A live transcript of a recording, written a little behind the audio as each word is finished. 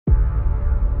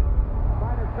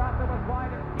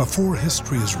Before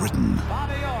history is written,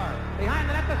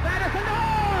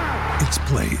 it's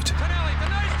played.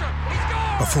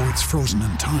 Before it's frozen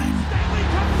in time,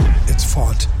 it's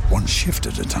fought one shift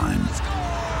at a time.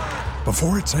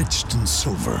 Before it's etched in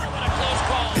silver,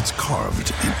 it's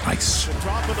carved in ice.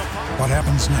 What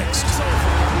happens next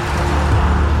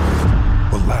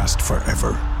will last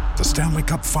forever. The Stanley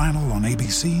Cup Final on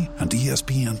ABC and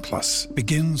ESPN Plus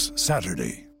begins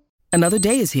Saturday. Another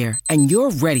day is here, and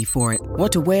you're ready for it.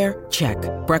 What to wear? Check.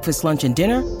 Breakfast, lunch, and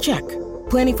dinner? Check.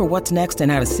 Planning for what's next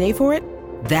and how to save for it?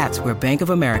 That's where Bank of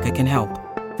America can help.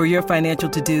 For your financial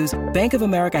to-dos, Bank of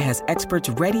America has experts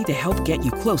ready to help get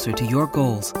you closer to your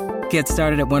goals. Get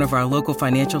started at one of our local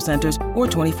financial centers or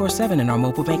 24/7 in our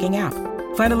mobile banking app.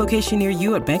 Find a location near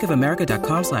you at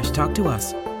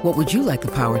bankofamerica.com/talktous. What would you like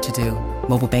the power to do?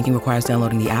 Mobile banking requires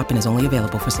downloading the app and is only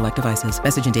available for select devices.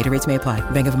 Message and data rates may apply.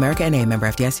 Bank of America NA, member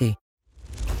FDIC.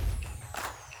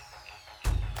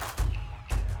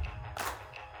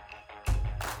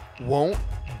 Won't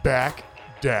back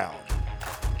down.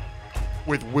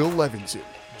 With Will Levinson,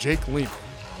 Jake Lehman,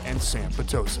 and Sam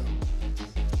Petosa.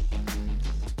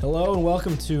 Hello and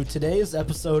welcome to today's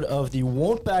episode of the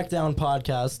Won't Back Down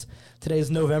podcast. Today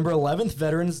is November 11th,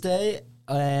 Veterans Day,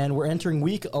 and we're entering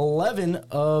week 11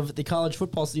 of the college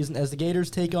football season as the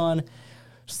Gators take on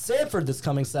Samford this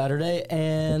coming Saturday.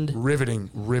 And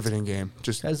riveting game.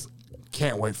 Just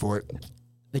can't wait for it.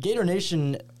 The Gator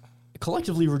Nation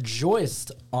collectively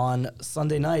rejoiced on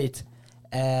Sunday night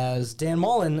as Dan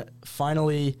Mullen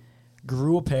finally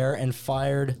grew a pair and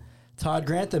fired Todd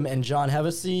Grantham and John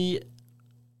Hevesy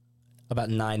about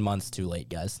 9 months too late,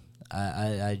 guys.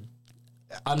 I'm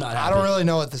not happy. I don't really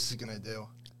know what this is going to do.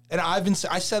 And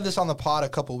I said this on the pod a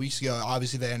couple weeks ago.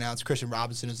 Obviously, they announced Christian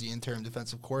Robinson as the interim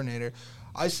defensive coordinator.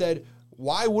 I said,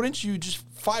 why wouldn't you just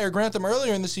fire Grantham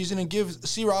earlier in the season and give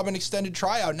C-Rob an extended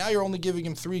tryout? Now you're only giving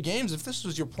him 3 games. If this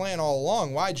was your plan all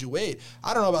along, why'd you wait?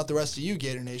 I don't know about the rest of you,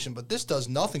 Gator Nation, but this does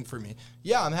nothing for me.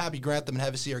 Yeah, I'm happy Grantham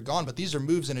and Hevesy are gone, but these are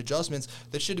moves and adjustments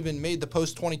that should have been made the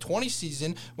post-2020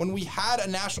 season when we had a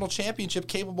national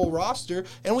championship-capable roster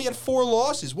and we had 4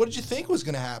 losses. What did you think was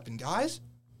going to happen, guys?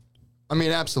 I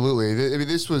mean, absolutely.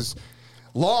 This was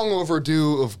long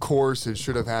overdue, of course. It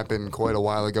should have happened quite a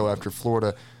while ago after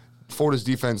Florida's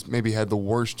defense maybe had the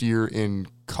worst year in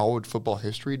college football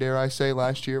history, dare I say,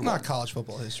 last year. Not college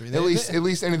football history. At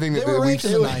least anything that they were we've ranked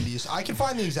in the 90s. I can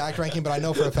find the exact ranking, but I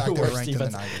know for a fact they were ranked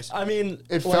defense. in the 90s. I mean,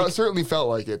 it certainly felt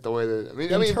like it the way that in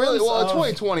really. Well, in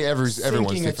 2020, everyone's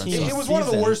defense. It was one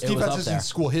of the worst It was defenses up in there.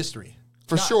 school history.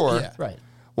 For sure. Yeah. right.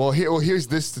 Well, here's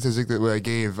this statistic that I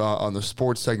gave on the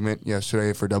sports segment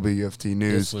yesterday for WFT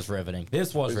News. This was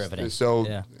riveting. So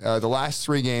Yeah. the last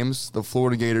 3 games, the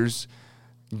Florida Gators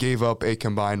gave up a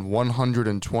combined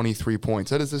 123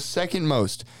 points. That is the second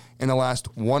most in the last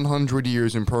 100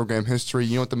 years in program history.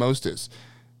 You know what the most is?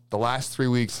 The last 3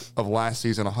 weeks of last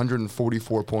season,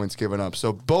 144 points given up.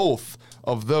 So both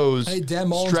of those Dan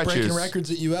Mullen's stretches, breaking records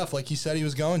at UF like he said he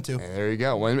was going to. There you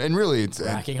go. And really, it's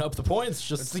Racking up the points,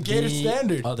 just it's the Gator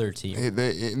standard. Other team.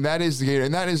 and that is the Gator.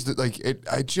 And that is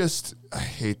I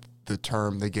hate the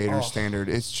term the Gator standard.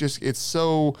 It's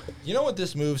so. You know what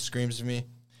this move screams to me?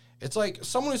 It's like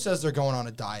someone who says they're going on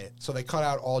a diet, so they cut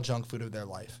out all junk food of their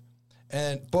life.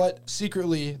 But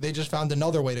secretly, they just found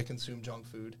another way to consume junk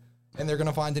food, and they're going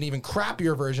to find an even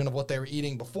crappier version of what they were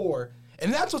eating before.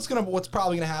 And that's what's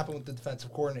probably going to happen with the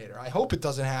defensive coordinator. I hope it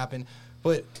doesn't happen,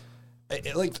 but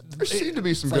there seem to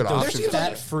be some good those options.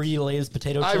 fat-free Lay's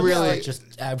potato chips that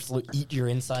just absolutely eat your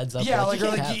insides up. Yeah,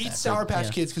 you eat Sour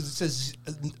Patch Kids because it says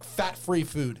fat-free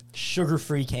food.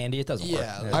 Sugar-free candy, it doesn't work.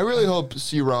 I really hope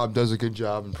C-Rob does a good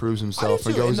job and proves himself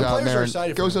and goes out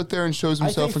there and shows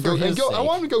himself and go. I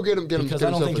want him to go get himself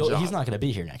a job. He's not going to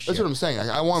be here next year. That's what I'm saying.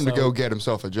 I want him to go get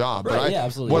himself a job. Right, yeah,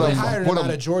 absolutely. They hired him out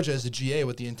of Georgia as a GA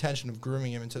with the intention of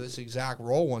grooming him into this exact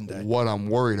role one day. What I'm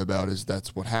worried about is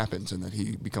that's what happens and that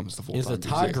he becomes the full-time Is the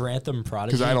Todd Grantham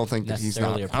prodigy? Because I don't think that he's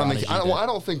not. I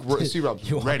don't think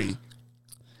C-Rob's ready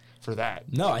for that.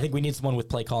 No, I think we need someone with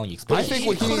play calling experience. I think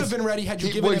he could have been ready had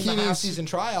you given him the half-season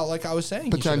tryout, like I was saying.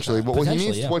 Potentially, but what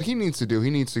he needs to do, he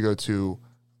needs to go to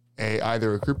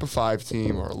either a Group of 5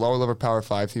 team or a lower level Power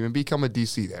 5 team and become a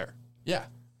DC there. Yeah.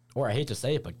 Or I hate to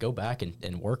say it, but go back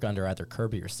and work under either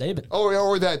Kirby or Saban.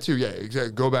 Or that too. Yeah,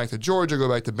 exactly. Go back to Georgia, go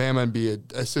back to Bama, and be an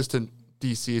assistant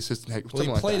DC assistant head. Well,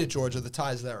 he played at Georgia. The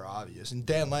ties there are obvious, and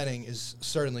Dan Lanning is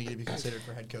certainly going to be considered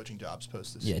for head coaching jobs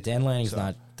post this season. Yeah, Dan Lanning's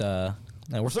not.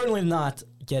 We're certainly not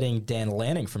getting Dan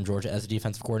Lanning from Georgia as a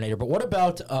defensive coordinator. But what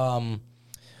about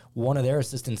one of their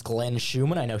assistants, Glenn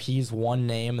Schumann? I know he's one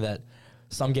name that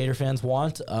some Gator fans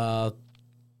want.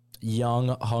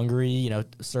 Young, hungry,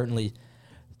 certainly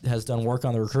has done work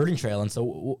on the recruiting trail. And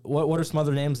so, what are some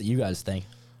other names that you guys think?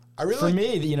 For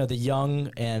me, the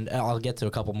young, and I'll get to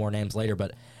a couple more names later,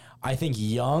 but I think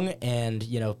young and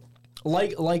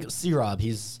like C-Rob,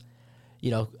 he's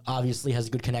obviously has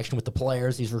a good connection with the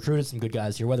players. He's recruited some good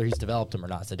guys here. Whether he's developed them or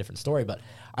not, it's a different story. But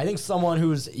I think someone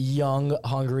who's young,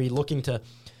 hungry, looking to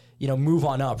move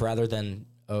on up rather than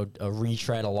a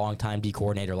retread, a long-time D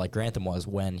coordinator like Grantham was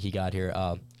when he got here.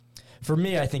 For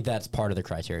me, I think that's part of the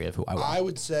criteria of who I want. I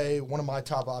would say one of my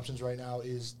top options right now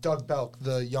is Doug Belk,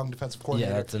 the young defensive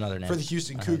coordinator. Yeah, that's another name. For the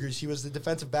Houston Cougars. He was the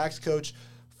defensive backs coach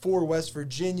for West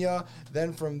Virginia.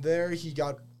 Then from there, he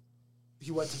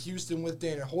went to Houston with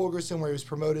Dana Holgorsen, where he was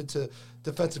promoted to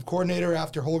defensive coordinator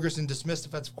after Holgorsen dismissed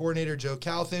defensive coordinator Joe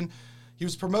Calhoun. He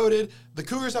was promoted. The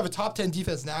Cougars have a top 10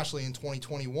 defense nationally in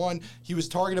 2021. He was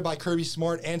targeted by Kirby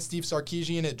Smart and Steve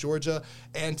Sarkisian at Georgia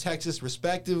and Texas,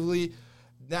 respectively.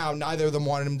 Now, neither of them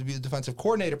wanted him to be the defensive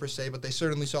coordinator per se, but they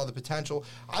certainly saw the potential.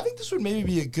 I think this would maybe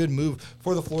be a good move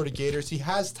for the Florida Gators. He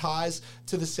has ties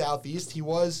to the Southeast. He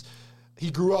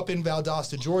grew up in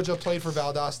Valdosta, Georgia, played for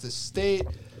Valdosta State.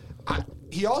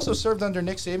 He also served under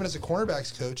Nick Saban as a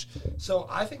cornerbacks coach. So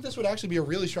I think this would actually be a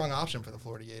really strong option for the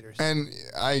Florida Gators. And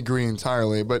I agree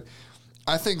entirely, but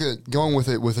I think that going with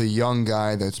it with a young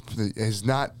guy that has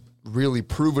not really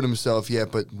proven himself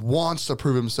yet, but wants to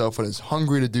prove himself and is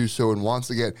hungry to do so and wants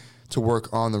to get to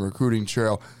work on the recruiting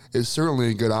trail is certainly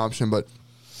a good option. But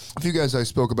a few guys I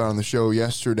spoke about on the show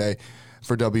yesterday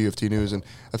for WFT News, and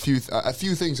a few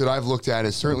things that I've looked at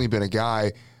has certainly been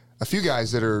a few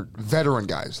guys that are veteran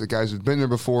guys, the guys who've been there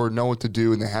before, know what to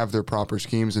do, and they have their proper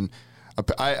schemes. And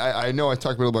I know I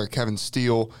talked a little about Kevin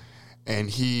Steele, and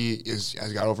he has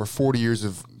got over 40 years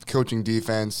of coaching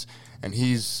defense, and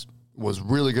was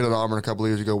really good at Auburn a couple of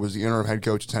years ago, was the interim head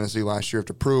coach at Tennessee last year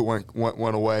after Pruitt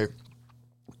went away.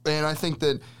 And I think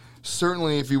that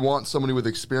certainly if you want somebody with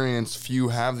experience, few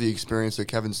have the experience that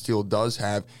Kevin Steele does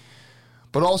have.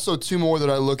 But also two more that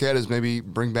I look at is maybe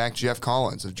bring back Jeff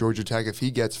Collins of Georgia Tech if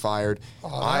he gets fired.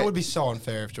 That would be so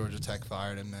unfair if Georgia Tech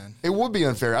fired him, man. It would be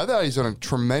unfair. I thought he's done a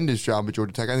tremendous job at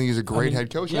Georgia Tech. I think he's a great head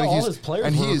coach. Yeah, all his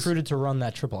players were recruited to run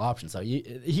that triple option. So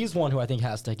he's one who I think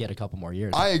has to get a couple more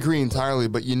years. I agree entirely,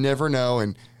 but you never know.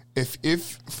 And if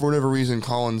for whatever reason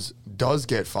Collins does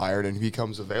get fired and he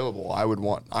becomes available, I would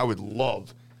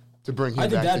love to bring him back. I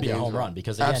think that'd be a home run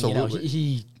because again,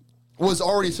 he was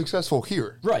already successful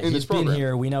here. Right, in he's this program. Been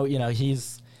here. We know, he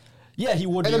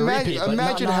would be and a repeat.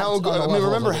 Imagine how good.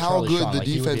 Remember how good the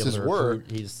defenses were.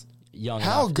 He's young.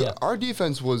 How enough. good Yeah. Our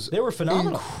defense was. They were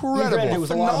phenomenal. Incredible. It was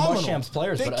phenomenal. a lot of Muschamp's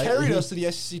players. They carried us to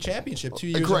the SEC championship 2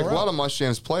 years in a Correct, row. a lot of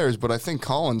Muschamp's players, but I think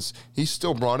Collins, he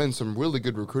still brought in some really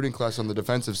good recruiting class on the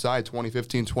defensive side,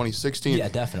 2015, 2016. Yeah,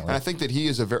 definitely. And I think that he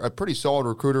is a pretty solid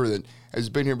recruiter that has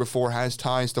been here before, has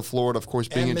ties to Florida, of course,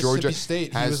 being and in Georgia.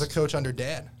 Mississippi State, he was a coach under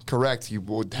Dan. Correct. He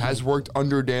has worked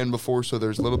under Dan before, so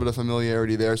there's a little bit of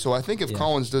familiarity there. So I think if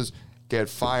Collins does get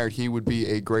fired, he would be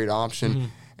a great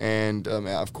option. And,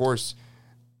 of course,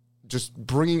 just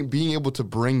being able to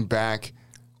bring back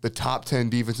the top 10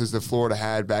 defenses that Florida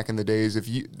had back in the days.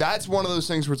 That's one of those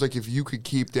things where it's like if you could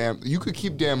keep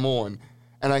Dan Mullen,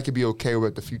 and I could be okay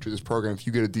with the future of this program if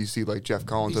you get a DC like Jeff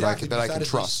Collins that I can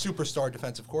trust. A superstar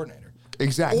defensive coordinator.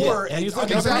 Exactly. Or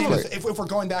exactly. If we're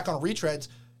going back on retreads,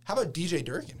 how about DJ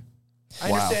Durkin?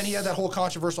 I understand he had that whole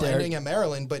controversial ending at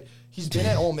Maryland, but he's been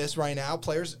at Ole Miss right now.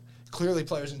 Players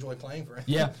enjoy playing for him.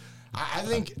 Yeah. I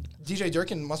think DJ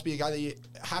Durkin must be a guy that you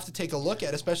have to take a look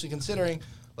at, especially considering,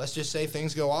 let's just say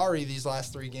things go awry these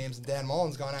last 3 games and Dan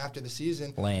Mullen's gone after the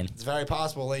season. It's very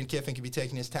possible Lane Kiffin could be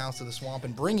taking his talents to the swamp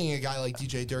and bringing a guy like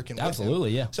DJ Durkin with him.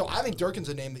 Absolutely, yeah. So I think Durkin's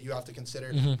a name that you have to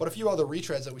consider. But a few other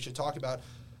retreads that we should talk about.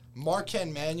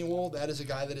 Marken Manuel, that is a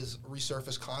guy that is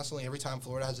resurfaced constantly every time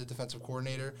Florida has a defensive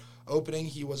coordinator opening.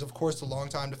 He was, of course, the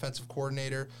longtime defensive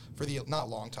coordinator for not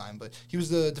long time, but he was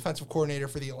the defensive coordinator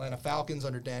for the Atlanta Falcons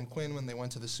under Dan Quinn when they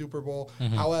went to the Super Bowl.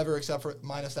 However, except for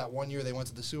minus that 1 year they went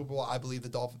to the Super Bowl, I believe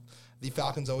the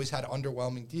Falcons always had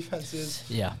underwhelming defenses.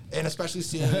 Yeah. And especially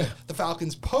seeing the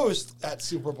Falcons post at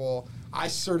Super Bowl, I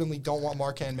certainly don't want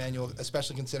Marken Manuel,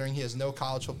 especially considering he has no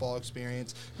college football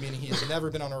experience, meaning he has never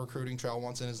been on a recruiting trail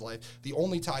once in his life. The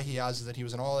only tie he has is that he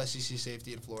was an all-SEC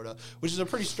safety at Florida, which is a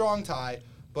pretty strong tie,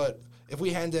 but if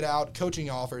we handed out coaching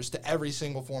offers to every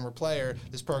single former player,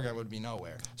 this program would be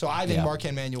nowhere. So I think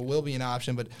Marken Manuel will be an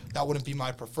option, but that wouldn't be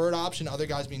my preferred option. Other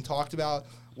guys being talked about,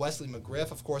 Wesley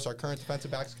McGriff, of course, our current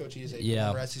defensive backs coach. He is a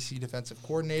former SEC defensive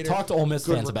coordinator. Talk to Ole Miss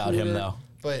fans about him, though.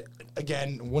 But,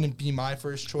 again, wouldn't be my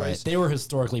first choice. Right. They were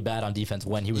historically bad on defense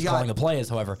when he was calling the plays.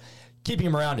 However, keeping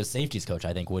him around as safeties coach,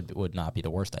 I think, would not be the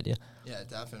worst idea. Yeah,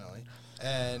 definitely.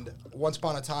 And once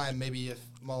upon a time, maybe if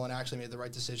Mullen actually made the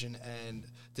right decision and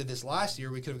did this last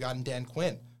year, we could have gotten Dan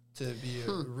Quinn to be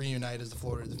reunite as the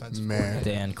Florida defensive coordinator.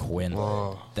 Dan Quinn.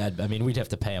 We'd have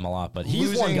to pay him a lot, but he's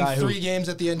Losing one guy who 3 games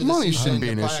at the end of the Money season. shouldn't be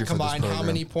an by issue for this combined, how program.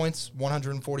 many points?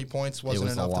 140 points wasn't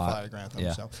was a enough to lot. fire Grantham.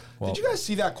 Yeah. So, Well- did you guys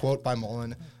see that quote by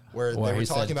Mullen where they Where were he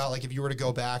talking said- about like if you were to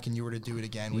go back and you were to do it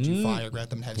again, would you fire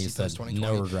Grantham and have He CPS said 2020?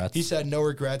 no regrets. He said no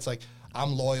regrets. Like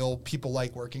I'm loyal. People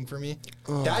like working for me.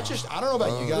 That just I don't know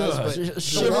about you guys, but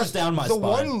shivers down my the spine.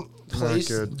 one place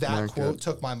good, that not quote good.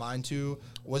 took my mind to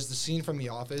was the scene from The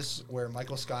Office where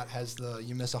Michael Scott has the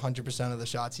 "you miss 100% of the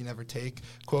shots you never take"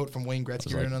 quote from Wayne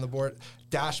Gretzky written on the board.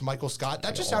 Dash Michael Scott.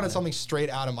 That just sounded something straight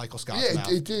out of Michael Scott's Yeah,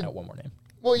 mouth. it did. One more name.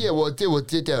 Well, yeah, it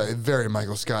did that very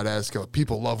Michael Scott-esque.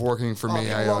 People love working for me.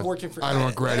 People I love working for I don't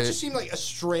regret that it. just seemed like a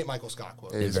straight Michael Scott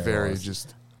quote. It's very very was.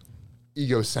 just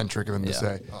egocentric of him to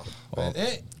say. But,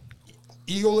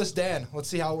 egoless Dan. Let's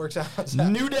see how it works out.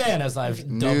 New Dan, as I've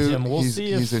dubbed him. We'll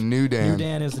see if he's a new Dan. New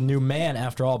Dan is a new man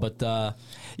after all. But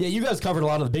yeah, you guys covered a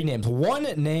lot of the big names. One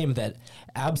name that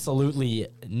absolutely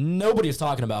nobody's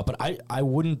talking about, but I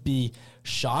wouldn't be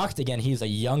shocked. Again, he's a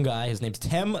young guy. His name's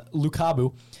Tem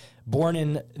Lukabu. Born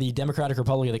in the Democratic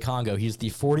Republic of the Congo. He's the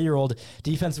 40-year-old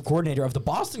defensive coordinator of the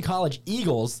Boston College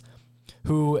Eagles,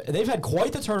 who they've had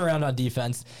quite the turnaround on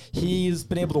defense. He's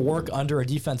been able to work under a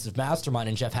defensive mastermind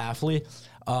in Jeff Hafley.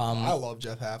 I love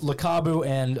Jeff Hafley. Lukabu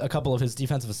and a couple of his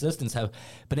defensive assistants have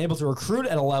been able to recruit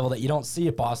at a level that you don't see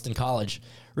at Boston College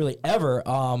really ever.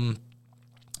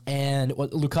 And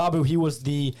Lukabu, he was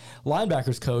the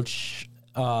linebackers coach.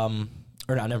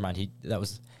 Or no, never mind. That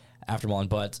was after Mullen.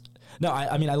 But no,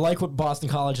 I mean, I like what Boston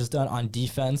College has done on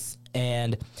defense.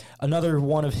 And another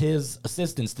one of his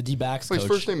assistants, the D-backs Wait, coach.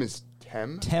 his first name is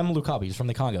Tem? Tem Lukabu. He's from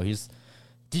the Congo. He's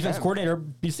defense coordinator.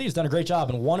 BC has done a great job,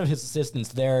 and one of his assistants,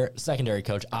 their secondary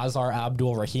coach, Azar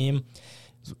Abdul Rahim,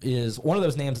 is one of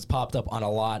those names that's popped up on a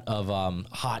lot of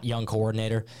hot young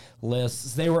coordinator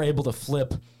lists. They were able to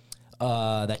flip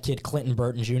that kid Clinton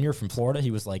Burton Jr. from Florida.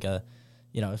 He was like if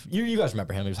you guys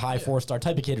remember him. He was high 4-star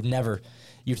type of kid who never,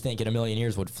 you'd think in a million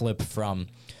years, would flip from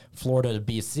Florida to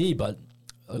BC, but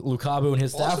Lukabu and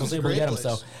his staff Boston's was able a to get him. great So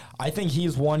place. I think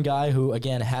he's one guy who,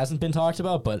 again, hasn't been talked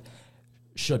about, but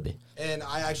should be. And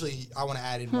I want to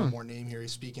add in one more name here.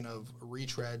 Speaking of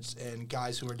retreads and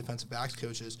guys who are defensive backs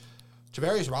coaches,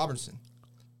 Javarius Robertson.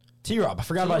 T-Rob, I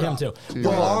forgot about him too. The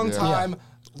long-time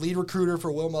lead recruiter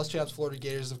for Will Muschamp's Florida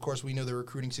Gators. Of course, we know the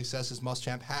recruiting successes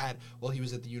Muschamp had while he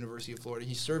was at the University of Florida.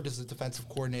 He served as the defensive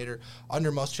coordinator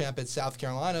under Muschamp at South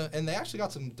Carolina, and they actually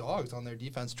got some dogs on their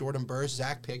defense. Jordan Burst,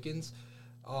 Zach Pickens.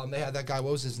 They had that guy,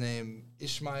 what was his name?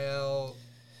 Ishmael.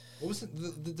 What was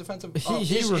it? The defensive?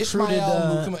 He recruited, Ishmael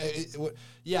Mukuma.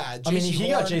 Yeah, I mean, JC he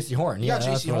got J.C. Horn. He Yeah, got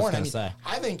that's J.C. what I was Horn. gonna say.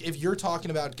 I think if you're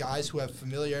talking about guys who have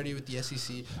familiarity with the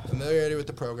SEC, familiarity with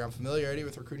the program, familiarity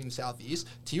with recruiting the Southeast,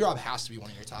 T-Rob has to be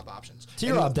one of your top options.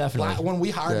 T-Rob, And definitely. When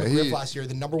we hired Yeah, McGriff last year,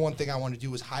 the number one thing I wanted to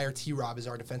do was hire T-Rob as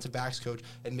our defensive backs coach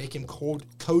and make him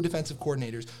co-defensive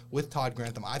coordinators with Todd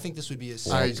Grantham. I think this would be a I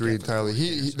serious agree get for the entirely.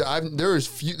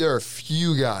 Coordinators. There are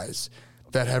few guys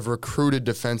that have recruited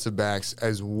defensive backs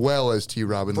as well as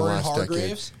T-Rob in the Vern last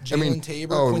Hargraves, decade. Jalen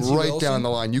Tabor, Quincy right Wilson. down the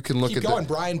line. You can look Keep at going.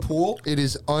 Brian Poole, It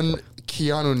is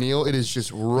Keanu Neal. It is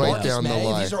just right Marcus down the May.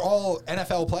 line. These are all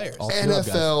NFL players.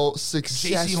 NFL JC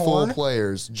successful Horn.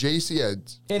 players. JC,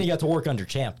 And he got to work under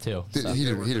Champ too. he So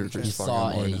did you just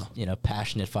saw fucking a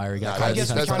passionate, fiery guy. Nah, I guess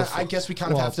that's we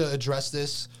kind of Well, have to address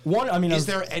this. Is Is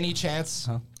there any chance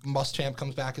Muschamp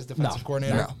comes back as defensive No.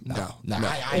 coordinator? No.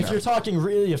 If you're talking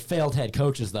really of failed head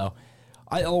coaches, though,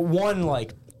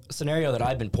 one scenario that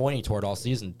I've been pointing toward all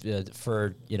season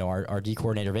for our D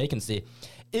coordinator vacancy,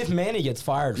 if Manny gets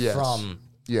fired from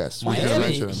Yes, we're gonna Miami,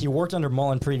 mention him. he worked under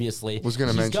Mullen previously. Was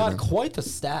gonna He's mention got him. quite the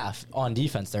staff on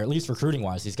defense there, at least recruiting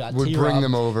wise. He's got Would T-Rob, bring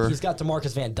them over. He's got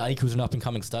DeMarcus Van Dyke, who's an up and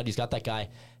coming stud. He's got that guy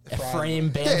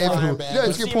Ephraim Yeah, Bamba, who that's a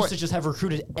good seems point. to just have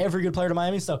recruited every good player to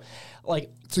Miami. So, a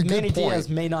good Manny point. Diaz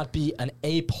may not be an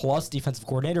A+ defensive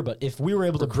coordinator, but if we were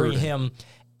able to bring him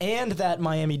and that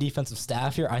Miami defensive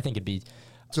staff here, I think it'd be.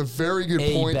 It's a very good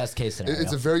A point. best case scenario.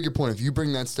 It's a very good point. If you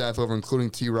bring that staff over, including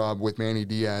T-Rob with Manny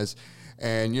Diaz,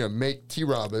 and make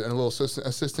T-Rob and a little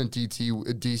assistant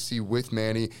DC with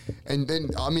Manny, and then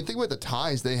think about the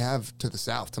ties they have to the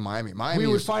South, to Miami. We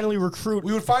would finally recruit.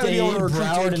 We would finally be able to recruit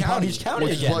Broward, Dade and Palm County. Beach County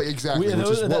Which is again. what- exactly, which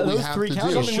is what we those have three to do.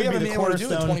 counties Something we should haven't be been the able to do in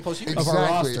cornerstone 20 plus years. of our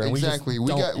roster. and Exactly. We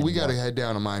just don't We got to anymore. head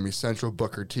down to Miami Central,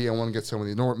 Booker T. I want to get some of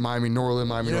the Miami Northern,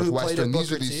 Miami You know who played Northwestern. at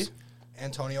These are Booker these. T?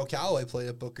 Antonio Callaway played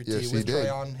at Booker T Yes, he with did.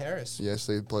 Trayon Harris. Yes,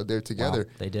 they played there together.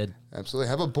 Wow, they did. Absolutely.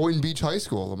 How about Boynton Beach High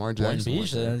School? Lamar Jackson. Boynton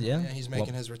Beach, went there. yeah. Yeah, he's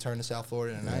making his return to South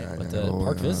Florida tonight. Yeah, But yeah.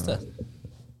 Park Vista.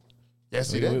 Yes,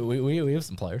 he did. We have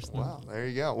some players. Wow, there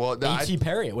you go. Well, A.T.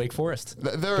 Perry at Wake Forest.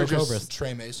 there Go are just Cobras.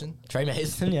 Trey Mason. Trey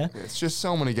Mason, yeah. it's just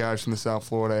so many guys from the South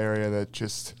Florida area that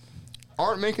just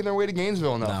aren't making their way to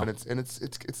Gainesville enough, No. and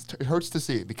it hurts to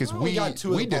see it because We got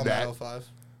two of we the did that. Palmetto 5.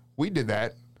 We did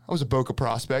that. I was a Boca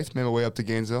prospect, made my way up to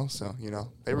Gainesville, so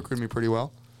they recruited me pretty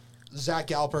well. Zach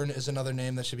Galpern is another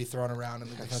name that should be thrown around in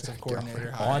the defensive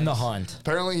coordinator. hires. On the hunt.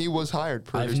 Apparently, he was hired.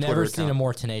 Per I've his never Twitter seen a account.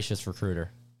 more tenacious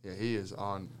recruiter. Yeah, he is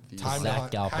on the Time Zach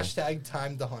to hunt. Galpern. Hashtag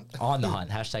time to hunt. On the hunt.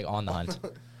 Hashtag on the hunt.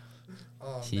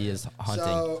 He is hunting.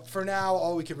 So for now,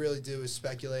 all we could really do is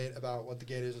speculate about what the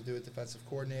Gators will do with defensive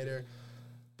coordinator.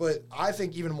 But I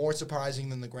think even more surprising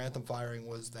than the Grantham firing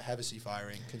was the Hevesy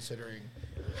firing, considering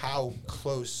how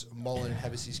close Mullen and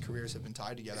Hevesy's careers have been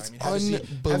tied together. I mean, Hevesy has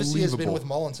been unbelievable. with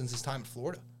Mullen since his time at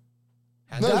Florida.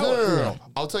 No.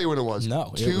 I'll tell you what it was. No,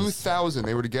 it was- 2000.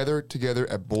 They were together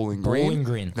at Bowling Green. Bowling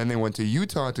Green. Then they went to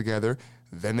Utah together.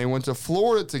 Then they went to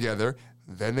Florida together.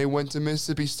 Then they went to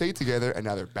Mississippi State together, and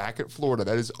now they're back at Florida.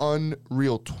 That is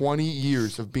unreal. 20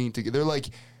 years of being together. They're like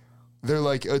they're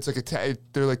like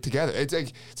together.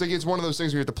 It's one of those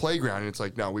things where you're at the playground and it's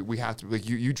like, no, we have to, like,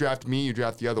 you draft me, you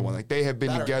draft the other one. Like, they have been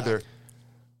Battery together. pack.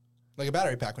 Like a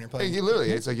battery pack when you're playing.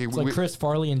 Literally, it's like It's like Chris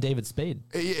Farley and David Spade.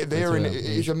 they are.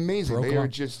 It's amazing. broke They are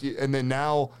along. just, and then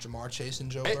now. Jamar Chase and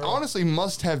Joe It Burrow. honestly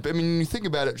must have been. I mean, when you think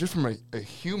about it, just from a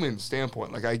human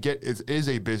standpoint, like, I get it is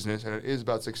a business and it is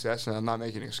about success, and I'm not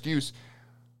making an excuse.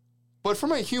 But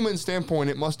from a human standpoint,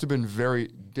 it must have been very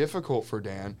difficult for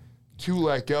Dan to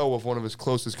let go of one of his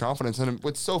closest confidants. And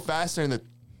what's so fascinating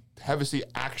that Hevesy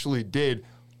actually did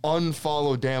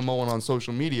unfollow Dan Mullen on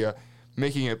social media,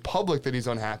 making it public that he's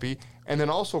unhappy, and then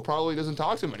also probably doesn't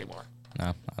talk to him anymore.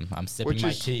 No, I'm sipping Which my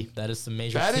is- tea. That is some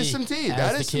major That tea. is some tea. as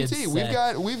That the is some kids tea.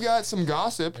 say. We've got some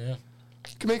gossip. Yeah.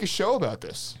 Can make a show about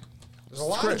this. There's a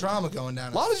lot of drama going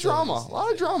down. A lot of drama.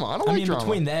 I don't I like mean, drama.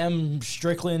 between them,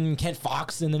 Strickland, Kent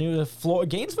Fox, and the new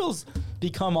Gainesville's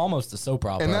become almost a soap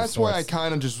opera. And of that's why I sorts.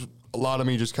 kind of just, a lot of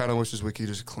me just kind of wishes we could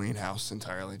just clean house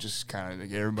entirely. Just kind of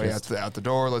get everybody out the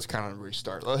door. Let's kind of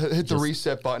restart. Hit the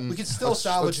reset button. We could still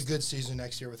salvage a good season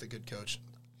next year with a good coach.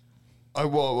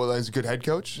 Well, as a good head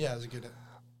coach? Yeah, it's a good.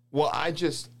 Well, I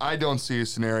don't see a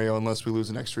scenario unless we lose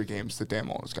the next 3 games that Dan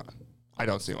Mullen is gone. I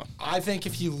don't see one. I think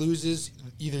if he loses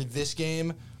either this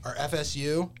game or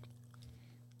FSU,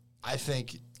 I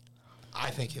think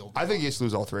he'll. I think he has to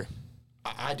lose all 3.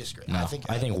 I disagree. No,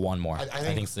 I think one more. I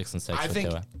think 6 and 6 I should think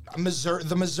do it.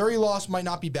 the Missouri loss might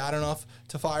not be bad enough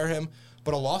to fire him,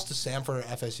 but a loss to Samford or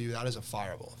FSU, that is a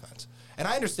fireable offense. And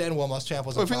I understand Will Muschamp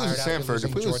was Well, if we fired lose to after Samford,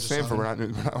 losing Georgia we're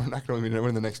Southern. not going to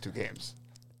win the next 2 games.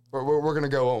 We're going to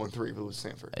go 0-3 if we lose to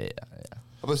Samford. Yeah.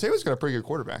 Although Samford's got a pretty good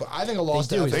quarterback. But I think a loss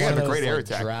They to do. He's They one have of a great those, air like,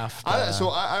 attack. draft, So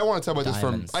I want to talk about this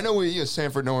from. diamonds. I know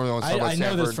Sanford. No one really wants to talk I about know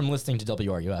Sanford. this from listening to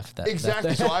WRUF.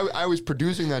 Exactly. So I was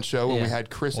producing that show when we Yeah. had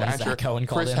Chris When Hatcher. Zach Cohen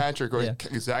called in. Yeah.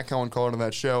 Zach Cohen called into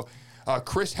that show.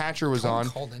 Chris Hatcher was Cohen on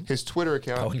called in? his Twitter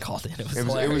account. Cohen called in. It was It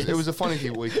hilarious. was a funny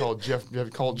thing. We called Jeff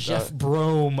Jeff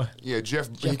Brome. Jeff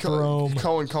Brome.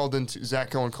 Cohen called into Zach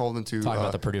Cohen called into Talking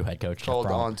about the Purdue head coach. Jeff called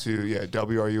Brome. on to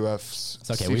WRUF's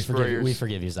It's okay. Steve We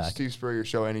forgive you, Zach. Steve Spurrier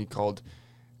show, and he called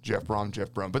Jeff Brom.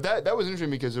 But that was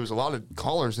interesting because there was a lot of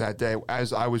callers that day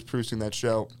as I was producing that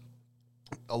show.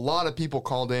 A lot of people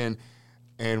called in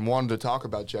and wanted to talk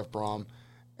about Jeff Brom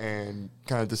and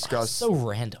kind of discuss. So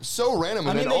random. So random.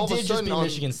 I And mean, then all they of a did just sudden beat on,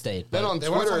 Michigan State. Then but- on They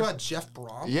want to talk Twitter. about Jeff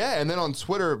Brom? Yeah, and then on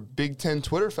Twitter, Big Ten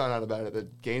Twitter found out about it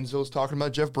that Gainesville's talking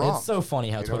about Jeff Brom. It's so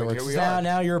funny how You know, Twitter here works. we are.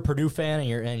 Now you're a Purdue fan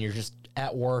and you're just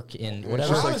at work in whatever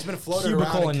just Brom like has been floated around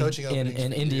cubicle in coaching in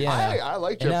openings for Indiana. I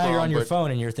like and Jeff now you're Brom, on your but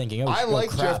phone and you're thinking, I like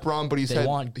crap. Jeff Brom, but he's They had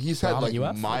want Brom like at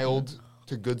UF? mild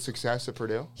to good success at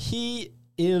Purdue. He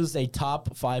is a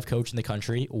top 5 coach in the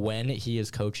country when he is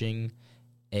coaching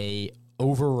a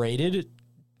overrated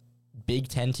Big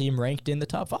Ten team ranked in the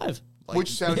top 5.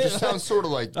 Which just sounds sort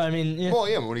of like. I mean, yeah. Well,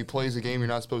 yeah, but when he plays a game you're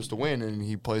not supposed to win, and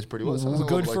he plays pretty well. Sounds a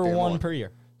good little for like Dan one Mullen. per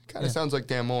year. Kind of sounds like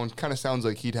Dan Mullen. Kind of sounds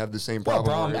like he'd have the same Well,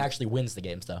 problem. Brom where- actually wins the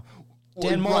games, though. Well,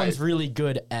 Dan Mullen's right. really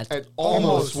good at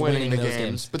almost winning the those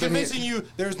games. But then he- Convincing you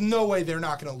there's no way they're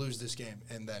not going to lose this game.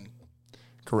 And then,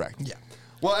 correct. yeah.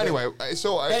 Well, anyway,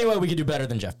 so Anyway, we could do better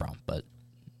than Jeff Brom, but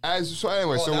Well, so that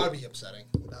would be upsetting.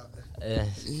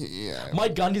 yeah.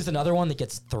 Mike Gundy's another one that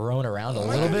gets thrown around a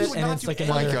little Gundy bit, would and not it's do like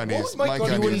anything. Mike another. Gundy What is was Mike Mike Gundy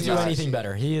He Gundy wouldn't is do not- anything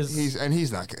better. He is. He's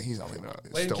not leaving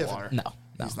Lane Stillwater. Kiffin. No.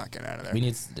 He's not getting out of there. We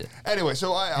need. Anyway,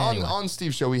 so Anyway. on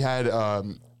Steve's show, we had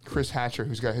Chris Hatcher,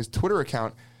 who's got his Twitter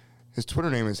account His Twitter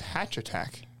name is Hatch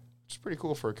Attack, which is pretty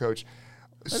cool for a coach.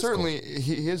 Certainly,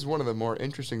 he is one of the more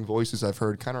interesting voices I've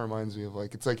heard. Kind of reminds me of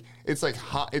like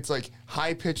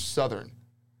high pitched Southern.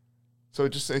 So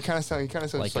it kind of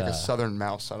sounds like a Southern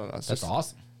mouse. I don't know. That's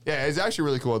awesome. Yeah, it's actually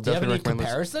really cool. Do you have any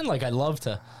comparison? Like, I'd love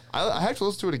to. I have to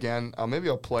listen to it again. Maybe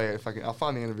I'll play it if I can. I'll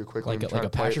find the interview quickly. Like a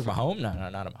Patrick Mahomes? No,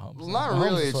 not a Mahomes. Not Mahomes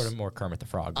really. Is sort of more Kermit the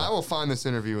Frog. I will find this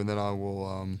interview and then I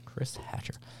will. Chris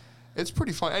Hatcher. It's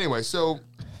pretty fun. Anyway, so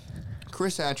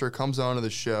Chris Hatcher comes on to the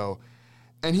show,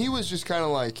 and he was just kind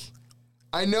of like,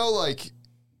 I know, like,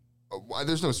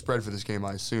 there's no spread for this game,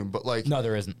 I assume, but like, no,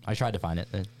 there isn't. I tried to find it.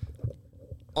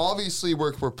 Obviously,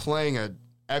 we're playing a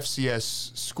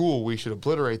FCS school. We should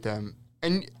obliterate them.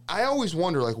 And I always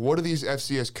wonder, like, what do these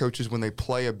FCS coaches when they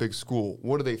play a big school?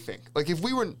 What do they think? Like, if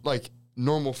we were like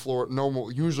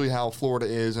usually how Florida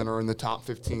is, and are in the top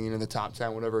 15 and the top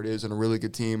 10, whatever it is, and a really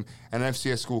good team, and an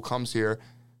FCS school comes here,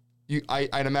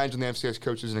 I'd imagine the FCS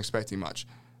coach isn't expecting much.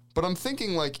 But I'm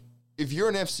thinking, like, if you're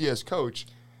an FCS coach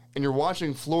and you're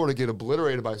watching Florida get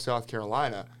obliterated by South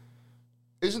Carolina,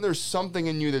 isn't there something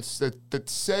in you that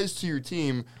says to your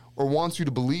team or wants you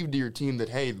to believe to your team that,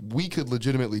 hey, we could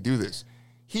legitimately do this?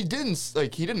 He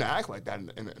didn't act like that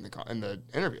in the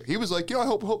interview. He was like, I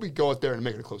hope we go out there and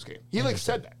make it a close game. He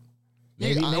said that.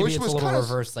 Maybe it's a little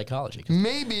reverse psychology.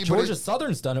 Maybe, Georgia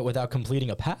Southern's done it without completing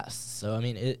a pass. So I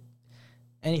mean,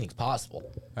 anything's possible,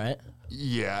 right?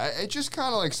 Yeah, it just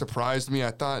kind of like surprised me.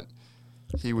 I thought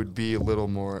he would be a little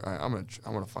more. I'm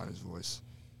gonna find his voice.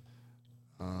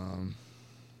 1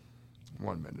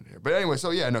 minute here, but anyway,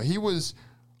 so yeah, no, he was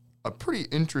a pretty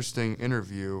interesting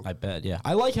interview. I bet. Yeah,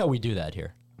 I like how we do that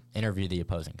here. Interview the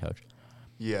opposing coach.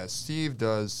 Yeah, Steve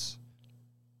does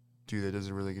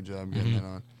a really good job getting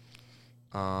that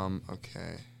on.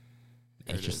 Okay.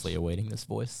 Anxiously awaiting this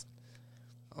voice.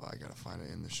 Oh, I gotta find it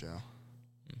in the show.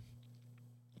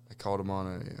 I called him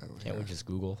on it. Can't we just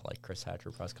Google like Chris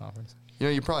Hatcher press conference?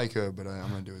 You probably could, but I'm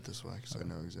gonna do it this way because I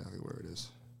know exactly where it is.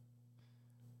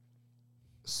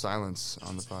 Silence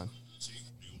on the pod.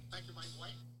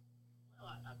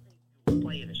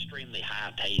 Play an extremely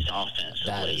high-paced offensively,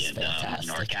 That is and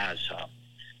fantastic. our guys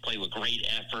play with great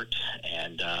effort,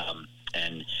 and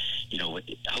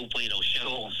hopefully it'll show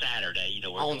on Saturday.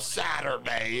 On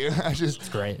Saturday, It's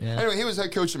great. Yeah. Anyway, he was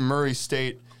head coach at Murray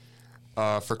State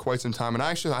for quite some time, and I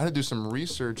had to do some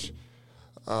research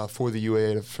for the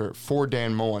UAA for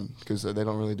Dan Mullen because they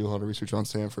don't really do a lot of research on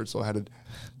Stanford, so I had to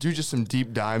do just some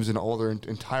deep dives into all their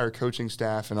entire coaching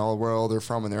staff and where all they're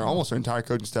from, and almost their entire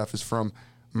coaching staff is from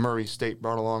Murray State,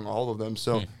 brought along all of them.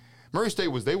 So Murray State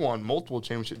they won multiple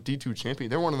championship D2 champion.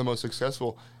 They're one of the most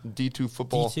successful D2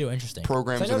 football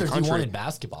programs in the country. D1 in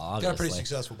basketball, obviously. Got a pretty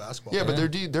successful basketball. Yeah, but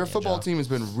their football team has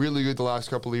been really good the last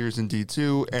couple of years in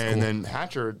D2, and then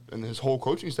Hatcher and his whole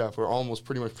coaching staff were almost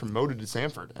pretty much promoted to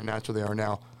Sanford, and that's where they are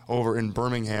now over in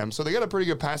Birmingham. So they got a pretty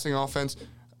good passing offense.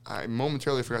 I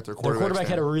momentarily forgot their quarterback. Their quarterback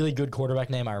had a really good quarterback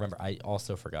name. I remember. I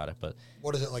also forgot it, but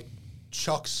What is it, like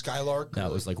Chuck Skylark? no,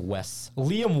 it was like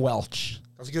Liam Welch.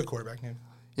 That's a good quarterback name.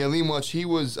 Yeah, Liam Welch, he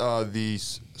was the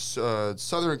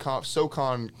Southern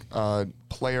SoCon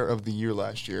Player of the Year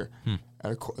last year at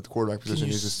the quarterback position.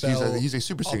 He's a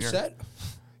super senior. Upset?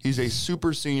 He's a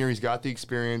super senior. He's got the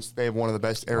experience. They have one of the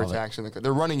best air attacks in the country.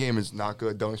 Their running game is not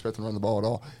good. Don't expect them to run the ball at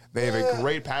all. They have a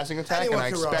great passing attack, and I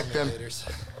expect them.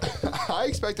 I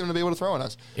expect them to be able to throw on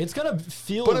us. It's gonna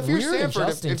feel But if you're weird Stanford,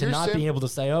 adjusting if to you're not being able to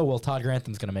say, "Oh, well, Todd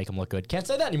Grantham's gonna make him look good." Can't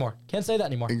say that anymore.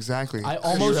 Exactly. I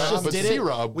almost just but did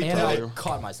C-Rob, it, and tell I you.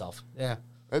 caught myself. Yeah.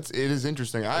 It is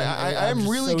interesting. I'm I'm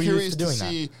just really so curious used to to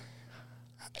doing see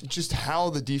just how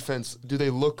the defense, do they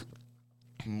look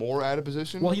more out of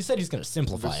position? Well, he said he's going to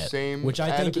simplify The it, same which I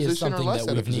out of think is position or something less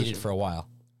that out of we've needed position? for a while.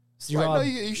 Right, no, C-Rob,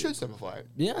 you should simplify it.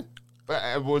 yeah.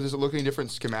 But does it look any different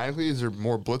schematically? Is there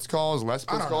more blitz calls, less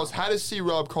blitz calls? How does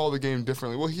C-Rob call the game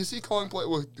differently? Well, is he calling play?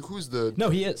 Well, who's the... No,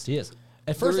 he is.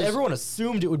 At first, is- everyone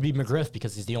assumed it would be McGriff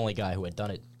because he's the only guy who had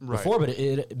done it Right. before, but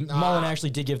Mullen actually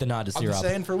did give the nod to I've been C-Rob.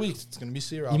 saying for weeks it's going to be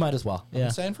C-Rob. You might as well. I've Yeah.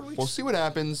 been saying for weeks. We'll see what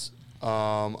happens.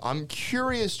 I'm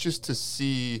curious just to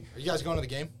see... Are you guys going to the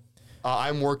game?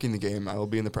 I'm working the game. I will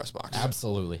be in the press box.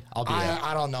 Absolutely. I'll be there.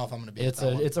 I don't know if I'm going to be It's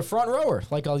at that a front rower.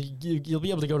 Like you'll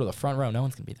be able to go to the front row. No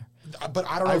one's gonna be there. one. But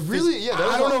I don't know. I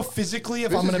I don't know physically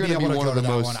if this I'm going is to be gonna able be to one go of to the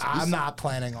that most- one. this- I'm not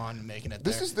planning on making it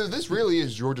there. This really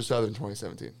is Georgia Southern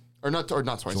 2017. Or not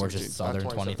 2017. Georgia not Southern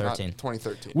 2013. 2013.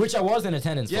 2013. Which I was in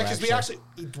attendance Yeah, for. because we actually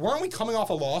weren't we coming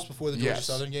off a loss before the Georgia Yes.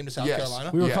 Southern game to South Yes.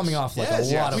 Carolina? we were Yes. coming off like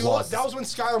Yes, a lot we of lost. losses. That was when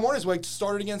Skylar Morningswake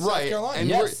started against South Carolina. And,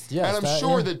 Yes, and I'm that-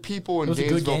 sure yeah. that people in It was a good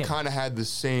Gainesville game. kind of had the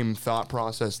same thought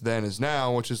process then as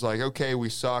now, which is like, okay, we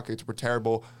suck, we're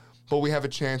terrible. but we have a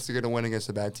chance to get a win against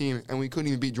a bad team, and we couldn't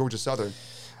even beat Georgia Southern.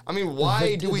 I mean,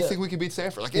 why do we think we could beat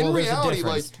Stanford? Like, in reality,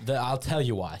 like... I'll tell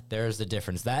you why. There's the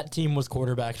difference. That team was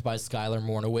quarterbacked by Skylar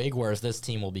Mornawig, whereas this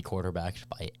team will be quarterbacked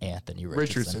by Anthony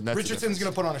Richardson. Richardson's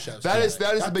going to put on a show. That is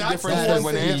the big difference.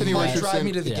 When Anthony Richardson... drive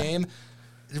me to the game,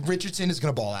 Richardson is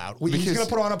going to ball out. He's going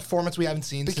to put on a performance we haven't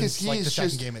seen since like the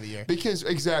second game of the year. Because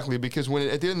at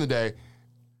the end of the day,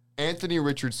 Anthony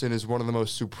Richardson is one of the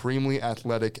most supremely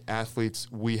athletic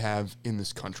athletes we have in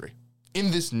this country, in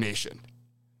this nation.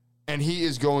 And he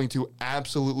is going to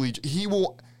he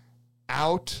will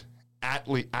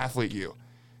out-athlete you.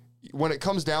 When it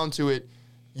comes down to it,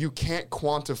 you can't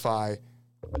quantify,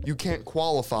 you can't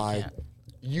qualify.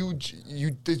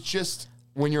 It's just,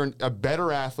 when you're a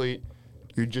better athlete,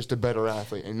 you're just a better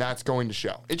athlete, and that's going to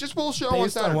show. It just will show.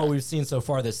 Based on what we've seen so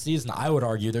far this season, I would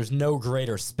argue there's no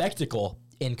greater spectacle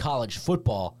in college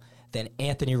football than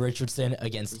Anthony Richardson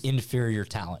against inferior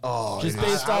talent. Just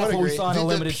based off what we saw in a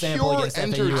limited sample against FAU.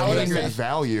 Entertainment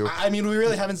value. I mean, we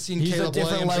really haven't seen He's Caleb a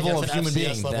different Williams level of against human an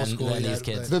being FCS level school than yet, these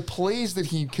kids. The plays that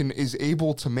he is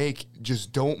able to make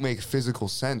just don't make physical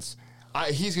sense.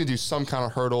 He's going to do some kind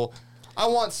of hurdle.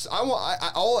 All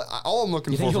I'm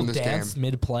looking for from this game. Dance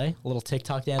mid-play, a little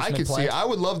TikTok dance mid-play. I could see. I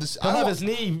would love to see. He'll have his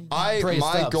knee braced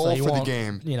my up, goal so he for the won't,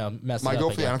 game. Mess my it goal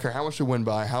up for the. I again. don't care how much we win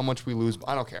by, how much we lose.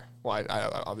 I don't care. Well,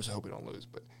 I obviously hope we don't lose,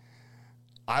 but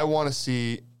I want to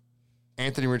see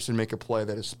Anthony Richardson make a play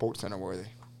that is SportsCenter worthy.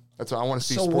 That's what I want to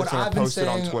see. SportsCenter posted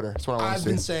on Twitter. That's what I want to see.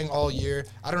 I've been saying all year.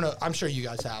 I don't know. I'm sure you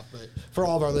guys have, but for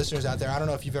all of our listeners out there, I don't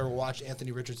know if you've ever watched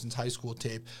Anthony Richardson's high school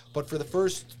tape, but for the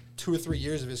first 2 or 3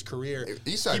 years of his career,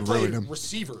 Eastside he played ruined him.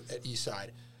 receiver at Eastside.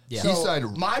 Yeah. So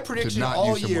Eastside my did prediction not all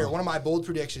use him year, well. one of my bold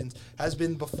predictions, has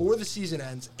been before the season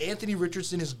ends, Anthony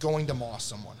Richardson is going to moss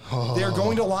someone. They're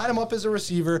going to line him up as a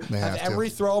receiver, have have to. Emory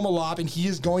throw him a lob, and he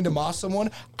is going to moss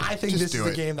someone. I think Just this is do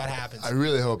the it. game that happens. I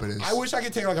really hope it is. I wish I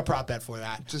could take like a prop bet for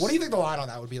that. What do you think the line on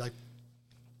that would be, like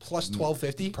plus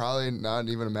 1250? Probably not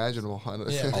even imaginable.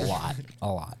 Yeah. A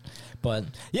lot. But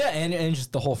yeah, and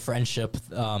just the whole friendship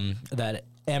that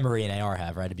Emory and AR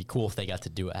have, right? It'd be cool if they got to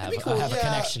do it, have, be cool, have a yeah.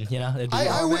 connection, you know? It'd be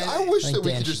I wish think that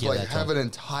we Dan could should just give like that to have him. an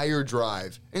entire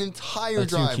drive A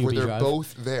where 2 they're drive.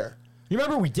 both there. You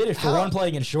remember we did it for one play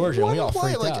against Georgia, and we all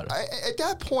freaked like, out. At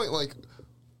that point, like,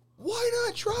 why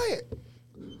not try it?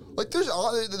 Like,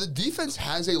 the defense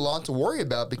has a lot to worry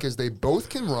about because they both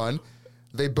can run,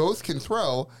 they both can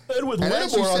throw. And with as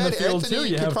you Lattimore on the said, field, Anthony too,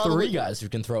 you could have probably- 3 guys who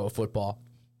can throw a football.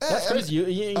 That's crazy. You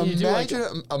do like,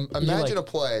 Imagine a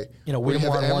play. Whittemore where you have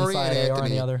on one Emory side, and AR on the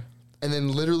Anthony, other. and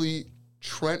then literally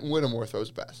Trent Whittemore throws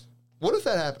pass. What if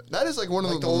that happened? That is like one of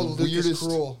Like the the old Lucas weirdest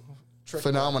Krull trick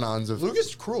play. phenomenons of.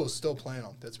 Lucas Krull is still playing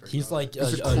on Pittsburgh. He's by the way.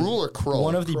 like Is it Krull or Krull?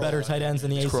 one of the Krull, better I tight ends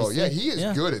in the It's ACC. Kroll. Yeah, he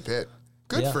is good at Pitt.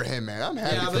 Good Yeah. for him, man. I'm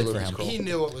happy for but Lucas him. Krull. he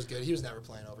knew it was good. He was never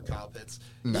playing over Kyle Pitts.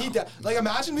 No. Like,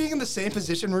 imagine being in the same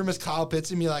position room as Kyle Pitts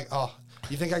and be like, oh,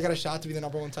 you think I got a shot to be the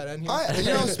number 1 tight end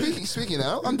here? Speaking of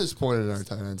that, I'm disappointed in our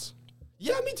tight ends.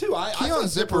 Yeah, me too. I Keon thought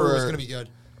Zipper was Zipper- going to be good.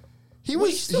 He Well,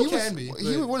 was. he still was. can be,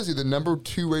 He but- what is he? The number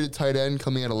 2 rated tight end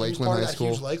coming out of He was Lakeland part of High that School.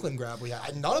 huge Lakeland grab we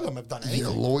had. None of them have done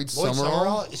anything. Lloyd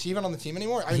Summerall? Is he even on the team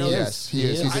anymore? I He know is. Yes, he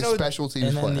is. He He's I a know- special teams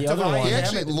and then player. the other Devine one- He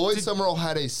actually, Hammond- Lloyd did- Summerall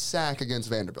had a sack against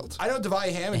Vanderbilt. I know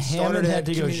Devine Hammond Hammond started had at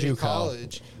to go community JUCO.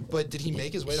 college, but did he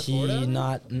make his way to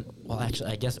Florida? Well,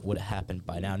 actually, I guess it would have happened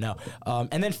by now. No.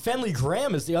 And then Fenley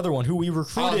Graham is the other one who we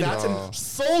recruited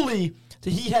solely.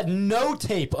 He had no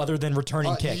tape other than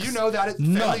returning kicks. You know that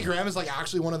None. Fenley Graham is like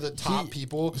actually one of the top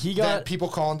people he that got- people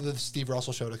call into the Steve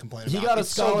Russell show to complain about. He got a It's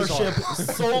so bizarre.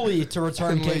 scholarship solely to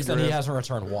return Fenley kicks, and he Graham. hasn't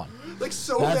returned one. Like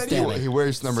so That's many. damning. He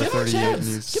wears number Give him a 38. And chance.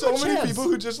 he's, Give So him a many chance. people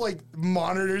who just like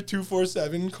monitor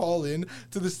 247 call in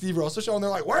to the Steve Russell show and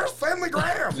they're like, "Where's Fenley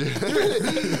Graham?"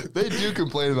 they do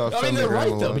complain about. I mean, Fenley they're Graham right,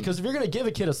 a though, lot. because if you're going to give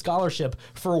a kid a scholarship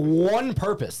for one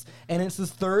purpose, and it's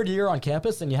his 3rd year on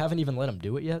campus, and you haven't even let him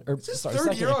do it yet, or It's his sorry, third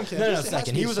second year on campus. No, It has to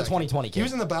second. be He was a second. 2020 kid. He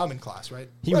was in the Bauman class, right?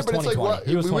 He was Right, but it's like 2020. what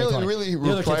He was we 2020. really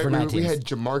the other kids were 19s. we had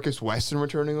Jamarcus Weston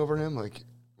returning over him, like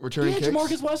returning Yeah, kicks.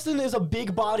 Jamarcus Weston is a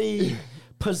big body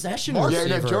possession Yeah, receiver.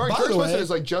 no, Jamarcus By the Weston way- is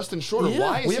like Justin Shorter. Yeah.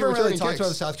 Why is We he haven't really returning talked kicks? about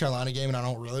the South Carolina game, and I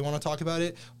don't really want to talk about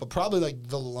it. But probably like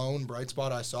the lone bright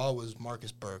spot I saw was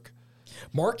Marcus Burke.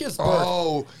 Marcus Burke.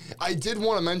 Oh, I did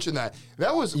want to mention that.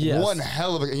 That was Yes. one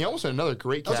hell of a. He almost had another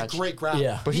great That catch. was a great grab.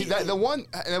 Yeah. But the one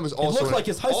that was also looked like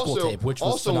his high school tape, which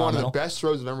was also one of phenomenal. the best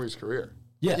throws of Emery's career.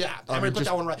 Yeah. Yeah, I Emery mean, put just-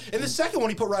 that one right. And the second one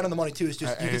he put right on the money too. Is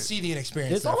just you and- can see the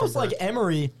inexperience. It's there almost from like Burke.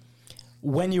 Emory,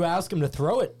 when you ask him to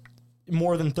throw it,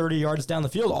 more than 30 yards down the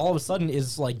field, all of a sudden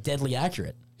is like deadly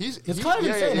accurate. It's kind of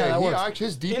insane how that works.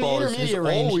 His deep in ball the has intermediate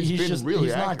range, always he's been really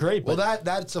he's not accurate. great. But Well,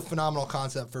 that's a phenomenal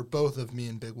concept for both of me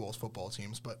and Big Wolf's football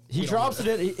teams. But he drops it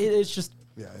in. It's just.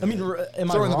 I mean, am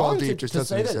I Throwing the ball wrong deep to just say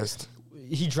doesn't that exist.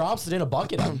 he drops it in a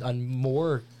bucket on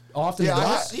more often Yeah, than I-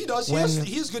 not? He does. He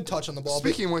has good touch on the ball.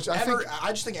 Speaking of which,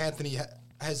 I just think Anthony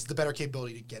has the better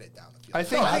capability to get it down the field. I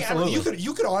think- Emery, absolutely.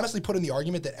 you could honestly put in the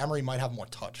argument that Emery might have more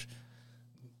touch.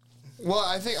 Well,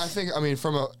 I think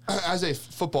as a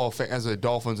football fan, as a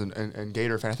Dolphins and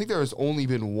Gator fan, I think there has only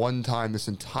been one time this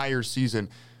entire season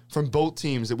from both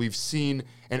teams that we've seen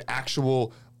an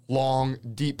actual long,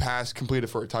 deep pass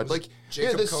completed for a touch. Like,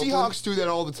 Jacob the Copeland? Seahawks do that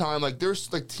all the time. Like,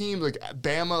 there's like teams like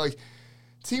Bama, like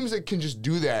teams that can just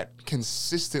do that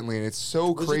consistently, and it's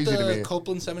so Was crazy it the to me.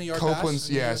 Copeland 70-yard Copeland's,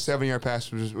 pass? 7-yard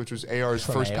pass, which was AR's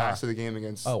From first AR. pass of the game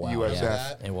against Oh wow, USF.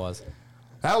 yeah, it was.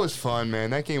 That was fun, man.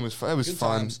 That game was fun. That was Good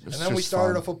fun. times. It was And then we just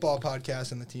started fun. a football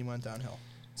podcast, and the team went downhill.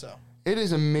 So It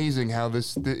is amazing how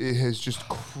it has just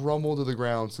crumbled to the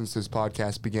ground since this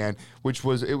podcast began, which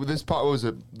was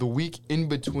the week in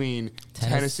between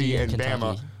Tennessee and Bama,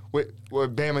 Kentucky. with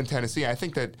Bama and Tennessee. I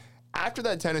think that after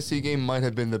that Tennessee game might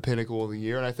have been the pinnacle of the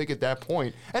year, and I think at that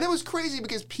point, and it was crazy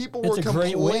because people It's were a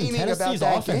great win. complaining about Tennessee's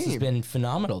that offense has game. been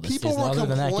phenomenal this People season. were other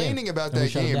than that game. complaining about And we that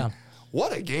shut 'em game. down.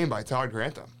 What a game by Todd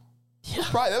Grantham! Yeah.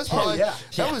 That was probably yeah.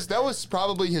 that was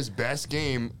probably his best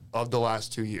game of the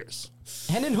last 2 years.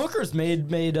 Hendon Hooker's made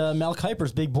Mal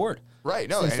Kiper's big board. Right,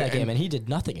 no, since and- that game, and and he did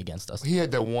nothing against us. He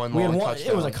had that one We had long one.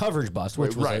 touchdown. It was a coverage bust,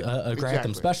 which was Right, a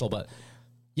Grantham exactly. special. But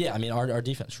yeah, I mean, our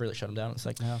defense really shut him down in the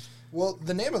second half. Well,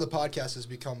 the name of the podcast has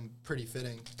become pretty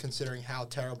fitting considering how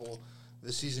terrible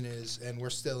the season is, and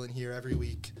we're still in here every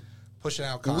week pushing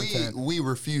out content. We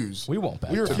refuse. We won't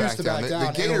back. We down. refuse to back The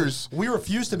down. Gators, We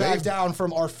refuse to back they've- down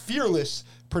from our fearless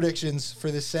predictions for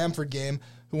this Samford game.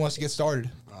 Who wants to get started?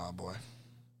 Oh boy,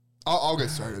 I'll get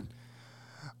started.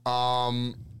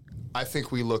 I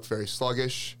think we look very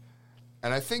sluggish,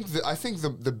 and I think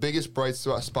the biggest bright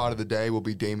spot of the day will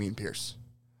be Dameon Pierce.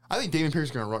 I think Dameon Pierce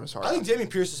is going to run us hard. I think Damian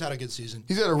Pierce has had a good season.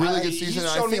 He's had a really good season. He's and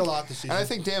I shown me think- a lot this season. And I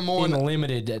think Dan In Mullen.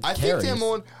 limited I carries. think Dan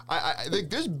Mullen. I think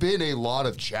there's been a lot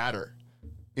of chatter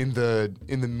in the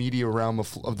media realm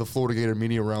of the Florida Gator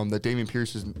media realm that Dameon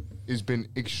Pierce has been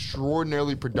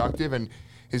extraordinarily productive, and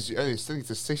I think it's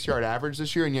a 6-yard average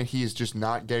this year, and yet he is just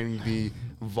not getting the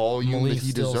volume Malik that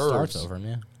he still deserves. starts over him,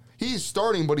 yeah. He's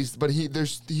starting, but he's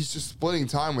just splitting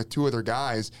time with 2 other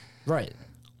guys. Right.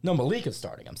 No, Malik is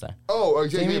starting, I'm saying. Oh,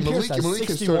 exactly. Damian Pierce has Malik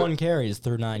has 61 started. carries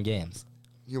through 9 games.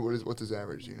 Yeah, what's his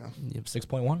average? You know.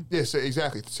 6.1? Yeah, so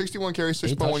exactly. 61 carries, 6.1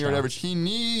 yard touchdowns. average. He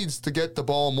needs to get the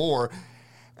ball more.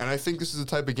 And I think this is the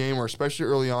type of game where, especially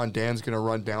early on, Dan's going to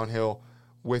run downhill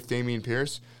with Dameon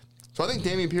Pierce. So I think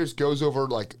Dameon Pierce goes over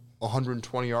like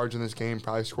 120 yards in this game,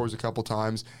 probably scores a couple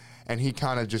times, and he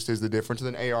kind of just is the difference.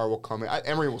 And then AR will come in.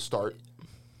 Emery will start.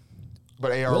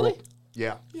 But AR Really? will.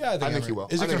 Yeah. Yeah, I think he Emery- will.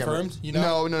 Is I it think confirmed? Emery- You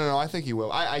know? No. I think he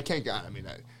will. I can't. I mean,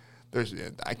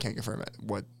 I can't confirm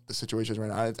what the situation is right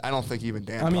now. I don't think even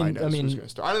Dan probably knows who's going to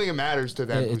start. I don't think it matters to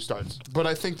them who starts. But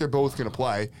I think they're both going to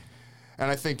play. And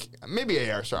I think maybe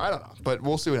AR start. I don't know. But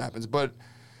we'll see what happens. But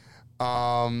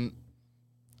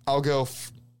I'll go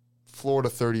Florida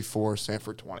 34,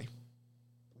 Samford 20.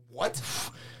 What?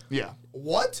 Yeah.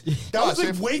 What? That was like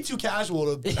Samford- way too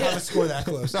casual to have a score that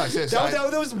close. No, I said-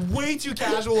 that was way too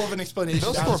casual of an explanation.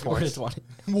 They'll That score was- points.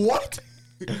 What?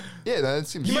 Yeah, that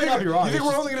seems. You might not be wrong. You think It's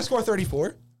we're just- only going to score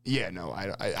 34? Yeah, no, I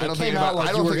don't It think came out like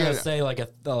I you don't were think going I- to say like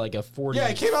a 40. Yeah,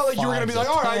 it came out like you were going to be like,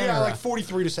 all right, yeah, like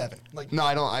 43-7. Like, No,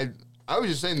 I don't. I was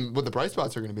just saying what the bright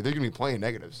spots are going to be. They're going to be playing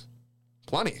negatives.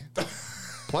 Plenty.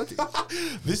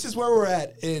 this is where we're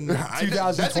at in That's a good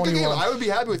game. 2021. I would be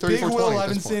happy with Big 34-20 Will at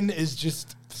this point. Evanson is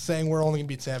just saying we're only going to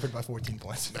beat Sanford by 14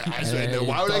 points. I said,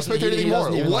 why would I doesn't- expect he anything more?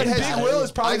 doesn't even What like has bat Big Will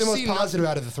is probably I've the most seen positive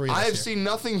out of the three. I this have year. seen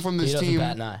nothing from this doesn't team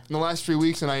bat an eye. in the last 3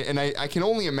 weeks, and I can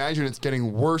only imagine it's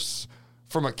getting worse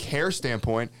from a care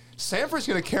standpoint. Sanford's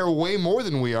going to care way more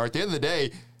than we are. At the end of the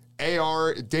day,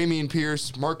 AR, Dameon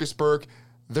Pierce, Marcus Burke,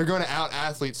 they're going to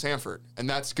out-athlete Sanford, and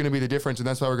that's going to be the difference, and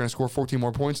that's why we're going to score 14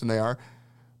 more points than they are.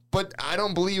 But I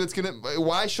don't believe it's going to...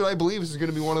 Why should I believe this is going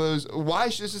to be one of those...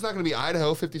 This is not going to be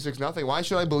Idaho 56-0. Why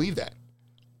should I believe that?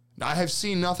 I have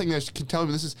seen nothing that can tell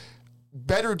me this is...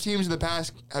 Better teams in the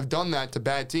past have done that to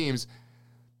bad teams.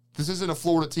 This isn't a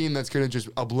Florida team that's going to just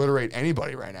obliterate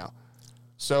anybody right now.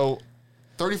 So,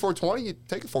 34-20, you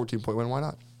take a 14-point win. Why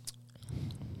not?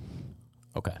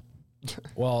 Okay.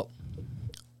 Well,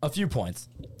 a few points.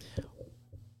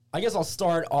 I guess I'll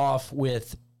start off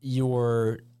with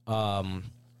your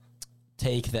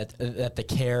take that the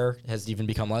care has even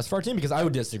become less for our team, because I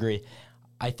would disagree.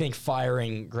 I think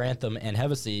firing Grantham and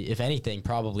Hevesy, if anything,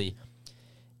 probably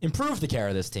improved the care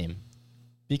of this team.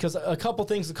 Because a couple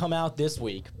things have come out this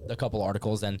week, a couple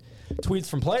articles and tweets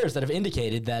from players that have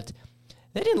indicated that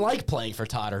they didn't like playing for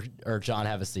Todd or John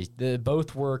Hevesy.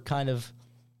 Both were kind of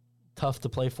tough to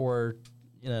play for,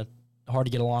 hard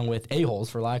to get along with, a-holes,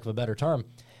 for lack of a better term.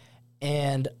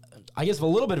 And I guess a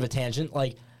little bit of a tangent,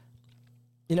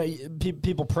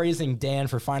 people praising Dan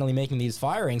for finally making these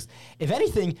firings. If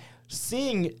anything,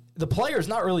 seeing the players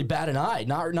not really bat an eye,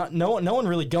 no one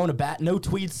really going to bat, no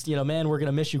tweets, man, we're going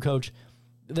to miss you, coach.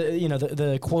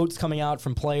 The quotes coming out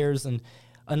from players and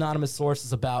anonymous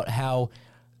sources about how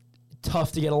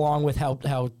tough to get along with,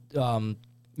 how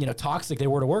toxic they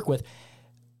were to work with.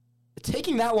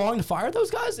 Taking that long to fire those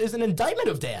guys is an indictment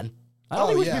of Dan. I don't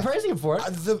think we should be praising him for it.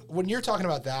 When you're talking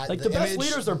about that, the best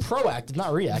leaders are proactive,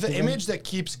 not reactive. The image that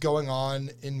keeps going on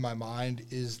in my mind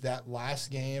is that last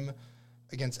game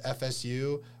against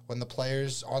FSU when the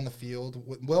players on the field,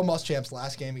 Will Muschamp's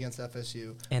last game against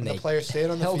FSU, and the players stayed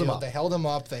on the field, they held him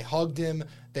up, they hugged him.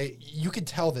 You could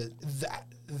tell that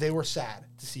they were sad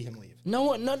to see him leave.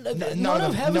 None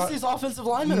of Hevesy's offensive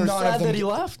linemen are sad that he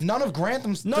left. None of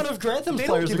Grantham's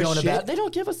players are going to bat. They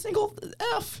don't give a single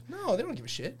F. No, they don't give a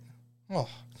shit. Oh,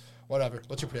 whatever.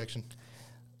 What's your prediction?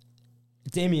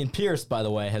 Damian Pierce, by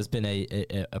the way, has been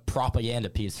a propaganda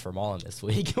piece for Mullen this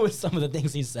week with some of the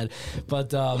things he said. But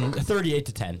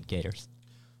 38-10, Gators.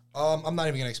 I'm not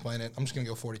even going to explain it. I'm just going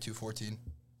to go 42-14.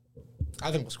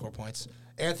 I think we'll score points.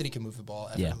 Anthony can move the ball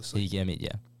effortlessly.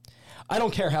 Yeah. I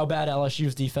don't care how bad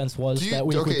LSU's defense was that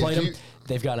week we played them.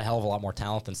 They've got a hell of a lot more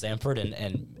talent than Samford,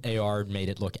 and AR made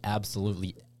it look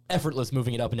absolutely effortless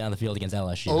moving it up and down the field against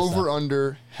LSU.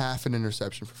 Under half an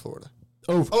interception for Florida.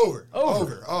 Over.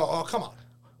 Oh, come on.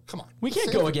 We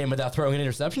can't go a game without throwing an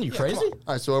interception. You crazy? All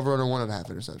right, so over under 1.5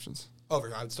 interceptions.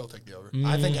 Over. I would still take the over.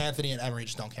 I think Anthony and Emery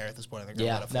just don't care at this point.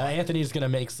 Now Anthony's going to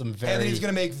make some very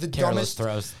the dumbest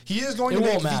throws. He is going to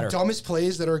make the dumbest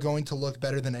plays that are going to look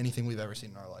better than anything we've ever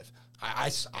seen in our life.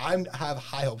 I have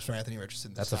high hopes for Anthony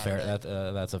Richardson. That's a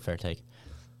fair take.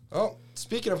 Oh,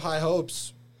 speaking of high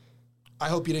hopes, I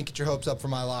hope you didn't get your hopes up for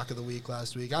my lock of the week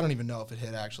last week. I don't even know if it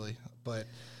hit actually, but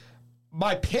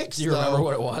my picks. Do you remember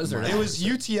what it was? Or it was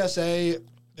UTSA.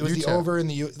 It was the over in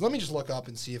the. Let me just look up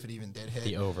and see if it even did hit.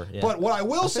 The over. Yeah. But what I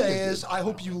will say is, I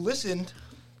hope you listened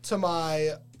to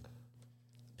my.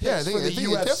 I think it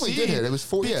definitely did hit. It was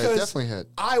 4. Yeah, it definitely hit.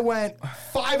 I went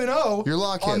 5-0. Your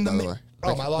lock hit, by the way.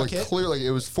 My lock hit? Clearly,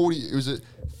 it was 40. It was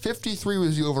 53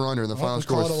 was the over-under, and the final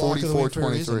score was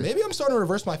 44-23. Maybe I'm starting to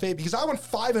reverse my fate because I went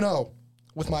 5-0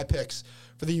 with my picks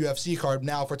for the UFC card.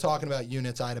 Now, if we're talking about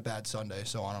units, I had a bad Sunday,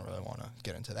 so I don't really want to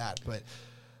get into that. But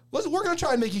listen, we're going to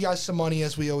try and make you guys some money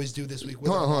as we always do this week.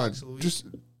 Hold on. Just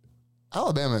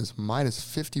Alabama is minus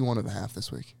 51.5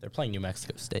 this week. They're playing New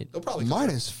Mexico State. They'll probably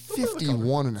minus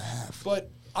 51.5.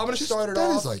 But I'm going to start it off.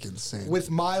 That is like insane.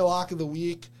 With my lock of the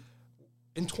week.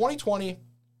 In 2020,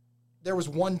 there was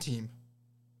one team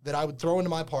that I would throw into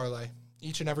my parlay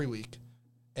each and every week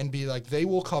and be like, they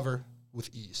will cover with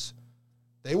ease.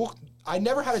 They will. I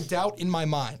never had a doubt in my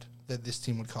mind that this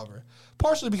team would cover,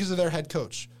 partially because of their head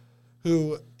coach,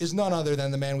 who is none other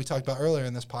than the man we talked about earlier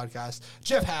in this podcast,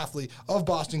 Jeff Hafley of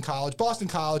Boston College. Boston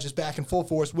College is back in full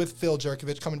force with Phil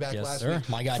Jerkovich coming back last week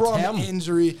My God, from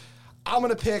injury. I'm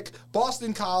going to pick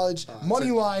Boston College,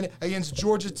 money line against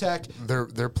Georgia Tech.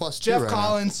 They're plus Jeff 2 right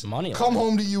Collins, money come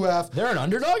home to UF. They're an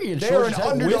underdog against They're Georgia an Tech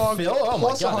underdog with Phil. Oh, my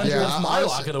plus God. 100. That's my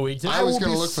lock of the week, too. I was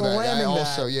going to be look for that.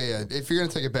 slamming If you're going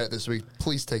to take a bet this week,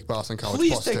 please take Boston College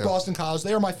Please plus take 2. Boston College.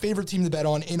 They are my favorite team to bet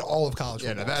on in all of college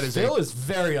football. That is Phil is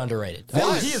very underrated.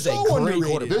 Phil He is is so a great underrated.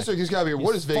 quarterback. This week he's got to be.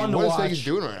 What is Vegas? Vegas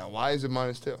doing right now? Why is it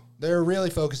minus 2? They're really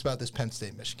focused about this Penn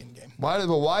State-Michigan game.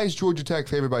 Why is Georgia Tech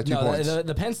favored by 2 points?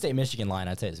 The Penn State-Michigan line,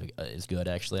 I'd say, is good,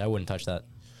 actually. I wouldn't touch that.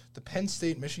 The Penn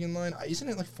State-Michigan line, isn't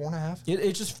it like 4.5?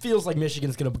 It just feels like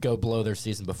Michigan's going to go blow their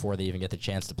season before they even get the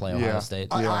chance to play Ohio State.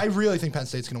 I really think Penn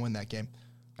State's going to win that game.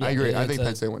 I agree. I think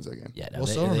Penn State wins that game. Yeah, Will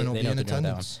Silverman will be in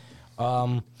attendance.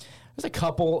 There's a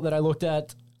couple that I looked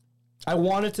at. I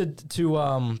wanted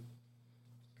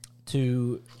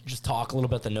to just talk a little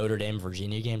bit the Notre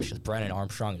Dame-Virginia game because Brennan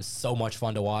Armstrong is so much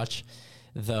fun to watch,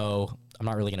 though I'm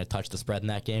not really going to touch the spread in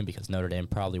that game because Notre Dame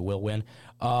probably will win.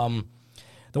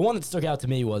 The one that stuck out to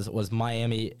me was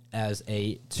Miami as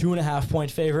a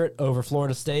 2.5-point favorite over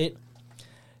Florida State.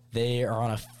 They are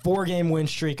on a 4-game win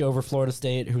streak over Florida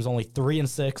State, who's only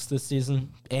 3-6 this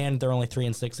season, and they're only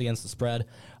 3-6 against the spread.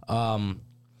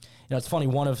 It's funny.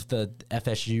 One of the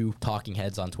FSU talking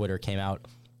heads on Twitter came out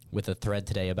with a thread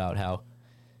today about how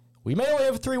we may only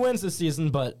have 3 wins this season,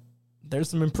 but there's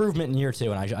some improvement in year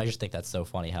 2, and I just think that's so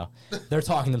funny how they're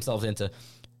talking themselves into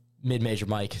mid-major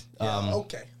Mike.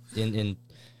 Okay. In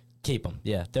keep them.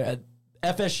 Yeah.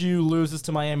 FSU loses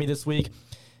to Miami this week.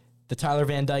 The Tyler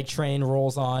Van Dyke train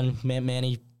rolls on.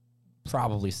 Manny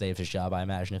probably saves his job, I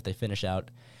imagine, if they finish out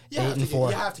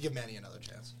 8-4. You have to give Manny another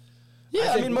chance.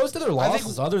 Yeah, I mean, most of their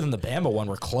losses, other than the Bama one,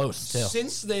 were close, too.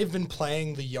 Since they've been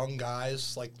playing the young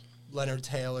guys like Leonard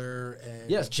Taylor and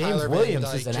Yes, James Tyler Williams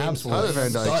Van Dyke, is an James absolute Tyler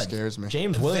Van Dyke stud. scares me.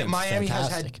 James Williams, Miami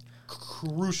fantastic. has had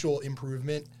crucial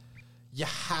improvement. You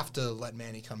have to let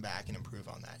Manny come back and improve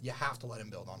on that. You have to let him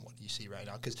build on what you see right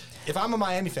now. Because if I'm a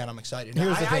Miami fan, I'm excited. Now,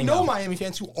 Here's the I thing, know though. Miami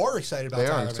fans who are excited about They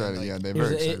Tyler are Van excited. Dyke. Yeah, they're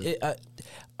very excited.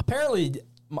 Apparently,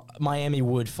 Miami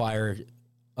would fire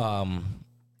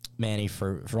Manny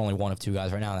for only one of two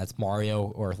guys right now, and that's Mario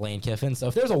or Lane Kiffin. So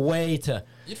if there's a way to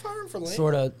You'd fire him for Lane.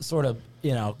 sort of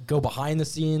go behind the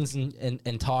scenes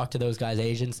and talk to those guys'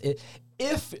 agents,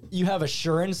 if you have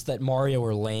assurance that Mario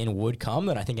or Lane would come,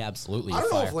 then I think absolutely. I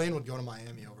don't know fire. if Lane would go to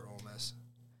Miami over Ole Miss.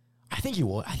 I think he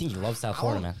would. I think he loves South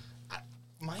Florida, man.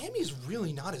 Miami's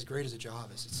really not as great as a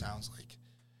job as it sounds like.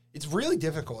 It's really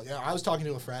difficult. You know, I was talking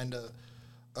to a friend, a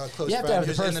close You have to friend have the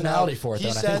who's in the personality know. for it, He though,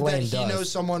 and I said think that Lane he does.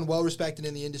 knows someone well respected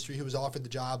in the industry who was offered the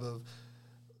job of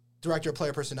director of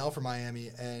player personnel for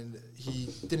Miami, and he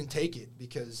didn't take it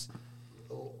because,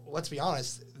 let's be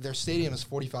honest, their stadium is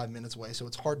 45 minutes away, so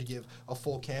it's hard to give a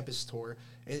full campus tour.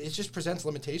 It just presents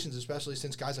limitations, especially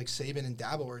since guys like Saban and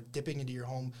Dabo are dipping into your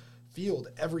home field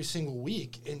every single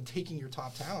week and taking your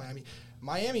top talent. I mean,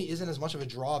 Miami isn't as much of a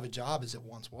draw of a job as it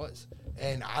once was.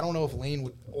 And I don't know if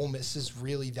Ole Miss is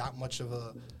really that much of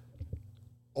a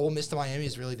Ole Miss to Miami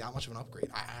is really that much of an upgrade.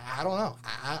 I don't know.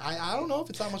 I don't know if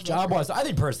it's that much of an upgrade. Job-wise, I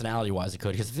think personality-wise it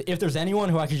could. Because if there's anyone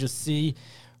who I could just see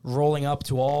rolling up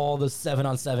to all the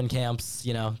 7-on-7 camps,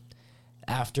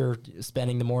 after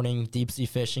spending the morning deep-sea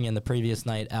fishing and the previous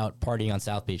night out partying on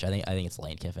South Beach, I think it's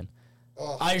Lane Kiffin.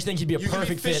 Oh, I just think he'd be a you could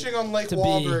perfect be fit fishing on Lake to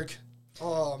Wahlberg. be.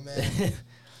 Oh, man.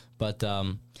 But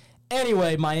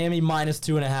anyway, Miami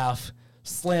 -2.5.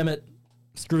 Slam it.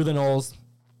 Screw the Noles.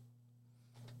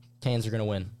 Canes are going to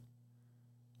win.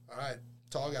 All right.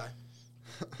 Tall guy.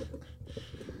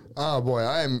 Oh boy,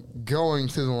 I am going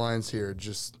to the lines here.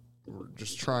 Just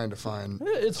trying to find.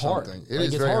 It's hard. something.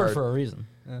 It's very hard for a reason.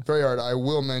 Very hard. I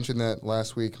will mention that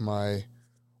last week my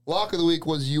lock of the week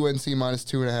was UNC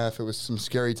 -2.5. It was some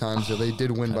scary times that they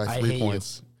did win by I 3 hate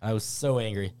points. you. I was so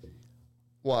angry.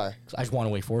 Why? I just wanted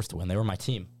Wake Forest to win. They were my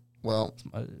team. Well,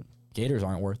 Gators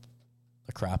aren't worth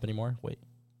a crap anymore. Wait,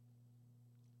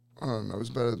 I don't know. It was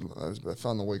better. I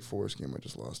found the Wake Forest game. I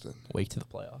just lost it. Wake to the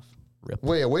playoff. Rip.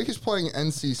 Wait, Wake is playing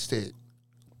NC State.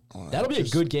 That'll be a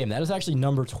good game. That is actually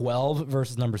number 12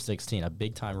 versus number 16, a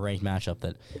big time ranked matchup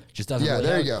that just doesn't. Yeah, really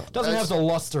there have, you go. Doesn't have the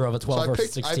luster of a 12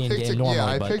 versus 16 game normally. Yeah,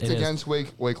 I but picked it is. against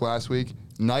Wake last week.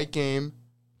 Night game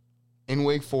in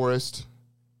Wake Forest.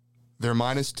 They're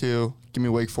 -2. Give me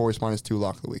Wake Forest -2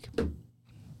 lock of the week.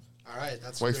 All right.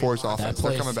 That's Wake great Forest lock. offense. That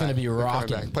They're place coming is back. gonna be They're coming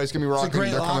rocking. back. Place gonna be It's a rocking.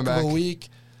 great They're lock coming of back. the week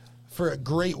for a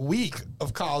great week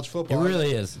of college football. It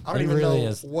really is. I don't It even really know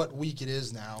is. what week it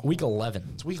is now. Week 11.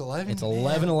 It's week 11? It's Man.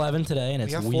 11-11 today, and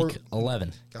We it's got week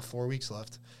 11. Got 4 weeks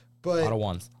left. A But lot of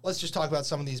ones. let's just talk about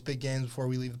some of these big games before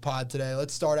we leave the pod today.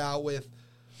 Let's start out with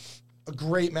a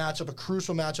great matchup, a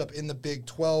crucial matchup in the Big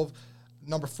 12.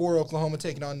 Number 4, Oklahoma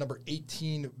taking on number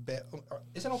 18.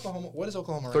 Isn't Oklahoma? What is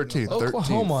Oklahoma? right now? 13th.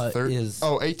 Oklahoma 13th, is-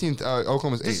 18th.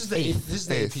 Oklahoma's 8th. This is the eighth. This is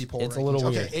the Eighth. AP poll. It's a rankings. little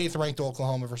okay, weird. 8th ranked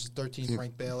Oklahoma versus 13th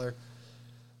ranked Baylor.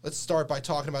 Let's start by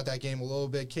talking about that game a little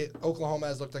bit. Oklahoma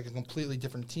has looked like a completely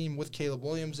different team with Caleb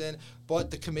Williams in, but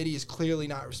the committee is clearly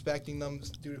not respecting them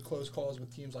due to close calls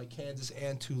with teams like Kansas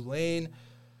and Tulane.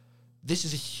 This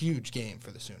is a huge game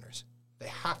for the Sooners. They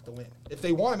have to win. If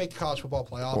they want to make the college football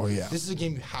playoff, Oh, yeah. this is a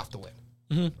game you have to win.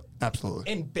 Absolutely.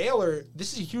 And Baylor,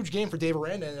 this is a huge game for Dave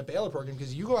Aranda and the Baylor program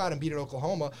because you go out and beat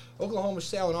Oklahoma. Oklahoma's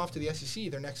sailing off to the SEC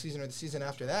their next season or the season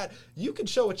after that. You could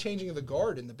show a changing of the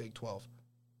guard in the Big 12.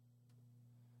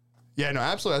 Yeah, no,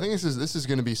 absolutely. I think this is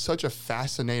going to be such a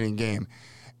fascinating game,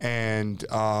 and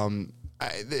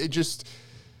it just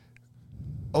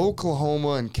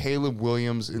Oklahoma and Caleb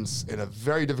Williams in a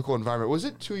very difficult environment. Was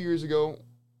it 2 years ago?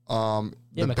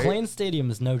 Yeah, McLean Stadium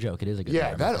is no joke. It is a good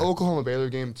Yeah, environment. that Oklahoma Baylor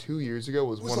game 2 years ago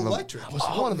was one of the electric.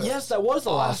 Yes, that was the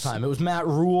last time. It was Matt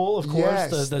Rule, of course.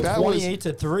 Yes, the that was-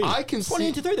 28-3. I can see-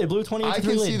 28-3. They blew 28-3 I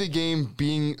can lead. see the game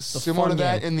being similar fun to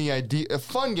that game. in the idea. A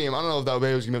fun game. I don't know if that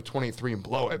Baylor was going to have 23 and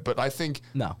blow it, but I think.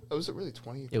 No. Was it really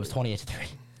 20? It was 28-3.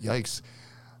 Yikes.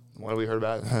 What have we heard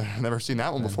about it? Never seen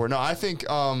that one before. No, I think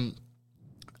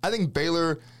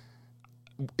Baylor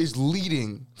is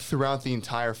leading throughout the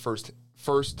entire first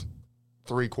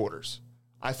 3 quarters.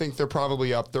 I think they're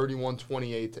probably up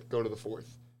 31-28 to go to the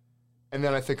fourth. And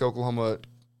then I think Oklahoma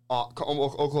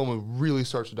really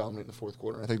starts to dominate in the fourth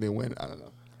quarter. I think they win. I don't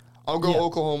know. I'll go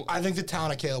Oklahoma. I think the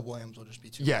talent of Caleb Williams will just be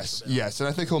too Yes, and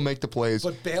I think he'll make the plays.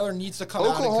 But Baylor needs to come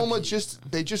out Oklahoma and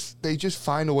compete. they just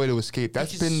find a way to escape.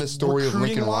 That's Because been the story of Lincoln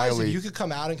recruiting-wise, Riley. If you could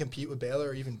come out and compete with Baylor,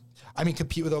 or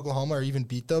compete with Oklahoma, or even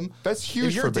beat them. That's huge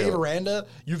If you're for Dave Baylor. Aranda,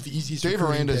 you have the easiest. Dave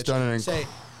recruiting Aranda's pitch. done an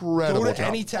incredible Go to job.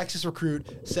 any Texas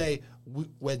recruit. Say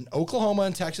when Oklahoma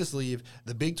and Texas leave,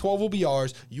 the Big 12 will be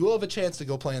ours. You will have a chance to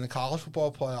go play in the college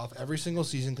football playoff every single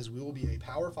season because we will be a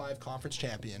Power 5 conference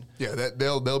champion. Yeah,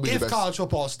 they'll be the If best. college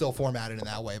football is still formatted in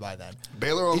that way by then.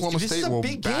 Baylor, Oklahoma This is State a will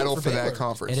big game battle for Baylor. that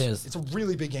conference. It is. It's a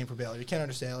really big game for Baylor. You can't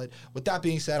understand it. With that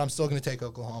being said, I'm still going to take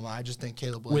Oklahoma. I just think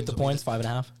Caleb Williams With the will be points,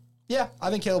 5.5. Yeah, I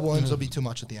think Caleb Williams will be too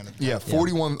much at the end of the Yeah, game.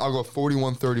 41. I'll go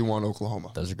 41-31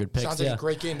 Oklahoma. Those are good picks. Sounds like yeah. a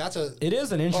great game. It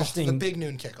is an interesting. the big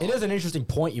noon kickoff. It is an interesting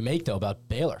point you make though about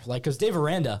Baylor, like because Dave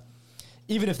Aranda,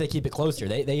 even if they keep it closer,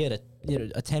 they had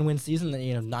a 10-win season,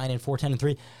 9-4,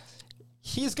 10-3.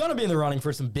 He's going to be in the running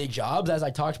for some big jobs, as I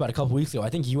talked about a couple weeks ago. I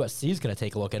think USC is going to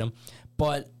take a look at him,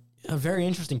 but a very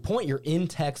interesting point. You're in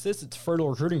Texas; it's fertile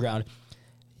recruiting ground.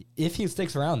 If he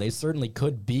sticks around, they certainly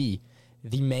could be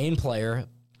the main player.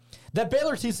 That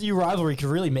Baylor TCU rivalry could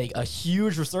really make a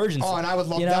huge resurgence. Oh, and I would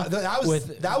love that.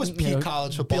 That was peak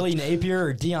college football. Billy Napier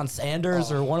or Deion Sanders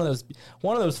or one of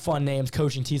those fun names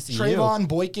coaching TCU. Trayvon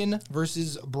Boykin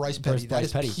versus Bryce Petty. That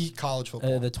is Petty. peak college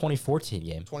football. The 2014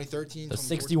 game. 2013, The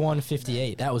 2014.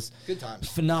 61-58. That was Good times.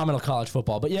 phenomenal college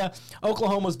football. But yeah,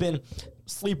 Oklahoma's been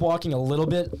sleepwalking a little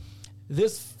bit.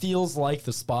 This feels like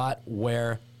the spot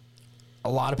where a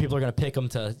lot of people are going to pick them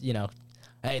to,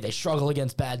 hey, they struggle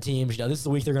against bad teams. This is the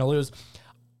week they're going to lose.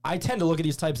 I tend to look at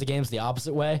these types of games the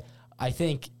opposite way. I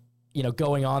think,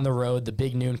 going on the road, the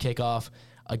big noon kickoff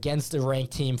against a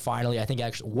ranked team finally, I think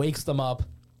actually wakes them up.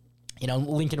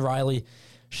 Lincoln Riley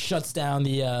shuts down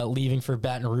the leaving for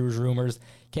Baton Rouge rumors.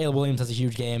 Caleb Williams has a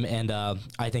huge game, and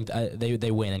I think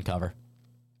they win and cover.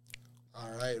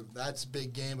 All right, that's a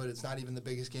big game, but it's not even the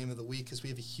biggest game of the week because we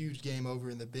have a huge game over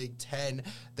in the Big Ten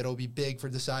that'll be big for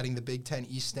deciding the Big Ten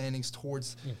East standings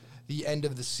towards the end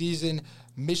of the season.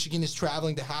 Michigan is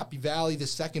traveling to Happy Valley, the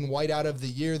second whiteout of the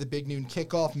year, the big noon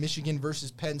kickoff, Michigan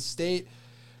versus Penn State.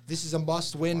 This is a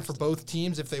must-win for both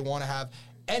teams if they want to have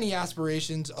any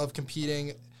aspirations of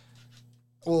competing.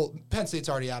 Well, Penn State's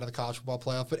already out of the college football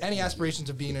playoff, but any aspirations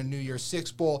of being in a New Year's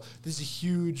Six Bowl, this is a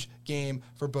huge game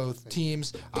for both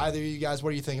teams. Either of you guys, what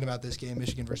are you thinking about this game,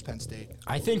 Michigan versus Penn State?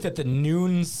 I think that the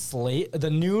noon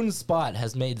spot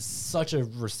has made such a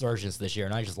resurgence this year,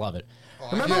 and I just love it.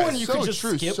 Remember yeah, when you so could just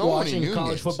true. skip So many watching noon college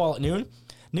games. football at noon?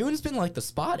 Noon's been like the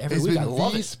spot every It's week. been I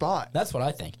love the it. spot. That's what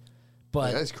I think.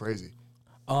 But That's crazy.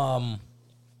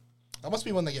 That must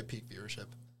be when they get peak viewership.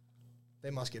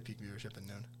 They must get peak viewership at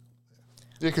noon.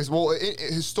 Yeah, because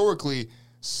historically,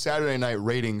 Saturday night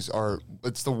ratings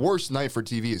it's the worst night for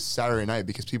TV is Saturday night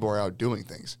because people are out doing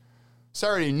things.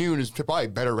 Saturday noon is probably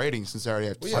better ratings than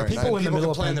Saturday Well, yeah, Saturday people night. in the people middle can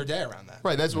of plan Penn- their day around that.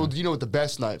 Right, that's what you know what the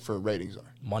best night for ratings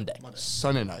are. Monday.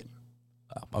 Sunday night.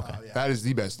 Oh, okay. yeah. That is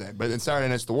the best day. But then Saturday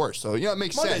night's the worst. So it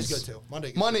makes Monday's sense. good too.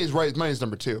 Monday is right. Monday's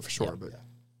number 2 for sure. But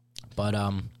But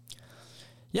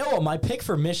well, my pick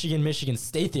for Michigan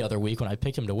State the other week when I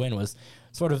picked him to win was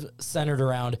sort of centered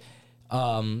around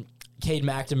Cade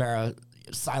McNamara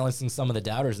silencing some of the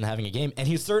doubters and having a game, and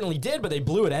he certainly did, but they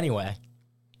blew it anyway,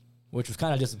 which was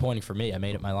kind of disappointing for me. I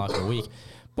made it my lock of the week,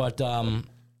 but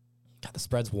God, the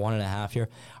spread's 1.5 here.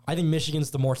 I think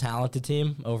Michigan's the more talented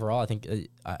team overall. I think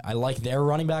I like their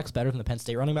running backs better than the Penn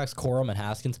State running backs, Corum and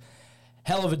Haskins.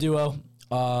 Hell of a duo.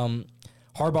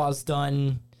 Harbaugh's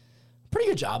done pretty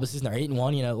good job this season. They're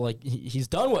 8-1. He's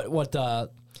done what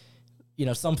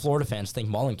some Florida fans think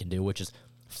Mullen can do, which is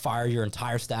fire your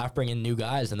entire staff, bring in new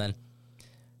guys, and then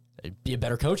be a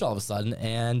better coach all of a sudden.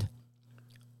 And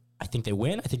I think they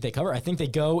win. I think they cover. I think they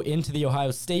go into the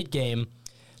Ohio State game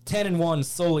 10-1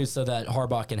 solely so that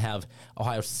Harbaugh can have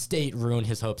Ohio State ruin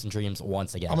his hopes and dreams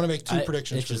once again. I'm going to make two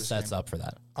predictions It for just this sets game. up for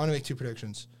that. I'm going to make two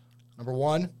predictions. Number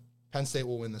one, Penn State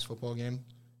will win this football game.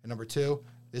 And number two,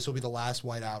 this will be the last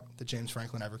whiteout that James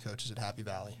Franklin ever coaches at Happy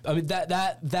Valley. I mean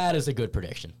that is a good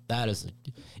prediction. That is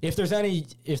if there's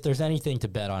anything to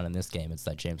bet on in this game, it's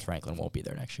that James Franklin won't be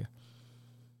there next year.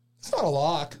 It's not a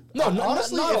lock. No,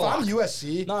 honestly, not a if lock. I'm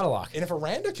USC, Not a lock. And if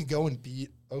Aranda can go and beat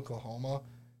Oklahoma,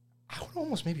 I would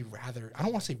almost maybe rather. I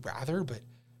don't want to say rather, but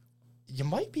you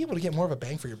might be able to get more of a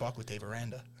bang for your buck with Dave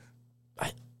Aranda.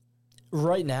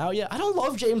 Right now, yeah, I don't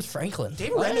love James Franklin.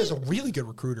 Dave Aranda is a really good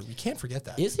recruiter. We can't forget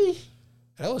that. Is he?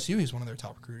 At LSU, he's one of their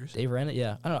top recruiters. Dave Aranda,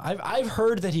 yeah. I don't know. I've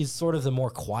heard that he's sort of the more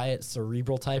quiet,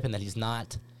 cerebral type, and that he's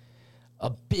not a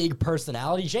big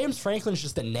personality. James Franklin's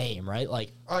just a name, right?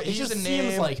 Like it he's just a seems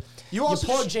name. like You you also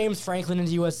plug just- James Franklin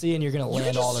into USC and you're going to You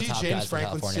land can all just the see top James guys in Franklin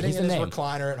California. sitting He's in the his name.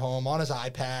 recliner at home on his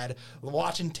iPad,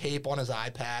 watching tape on his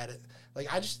iPad. Like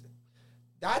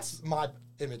that's my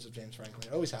image of James Franklin.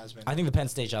 It always has been. I think the Penn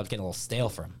State job's getting a little stale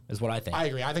for him, is what I think. I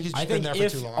agree. I think he's just I been think there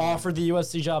if for too long. offered the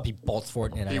USC job, he bolts for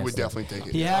it. He would definitely take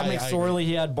it. He had I McSorley,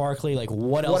 he had Barkley. Like,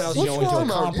 what else is he What's going to wrong,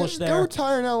 Mark? accomplish Go there?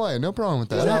 retire in LA. No problem with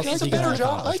that. What else I, is he can't- gonna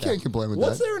accomplish I can't complain with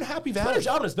What's that. there in Happy Better Valley?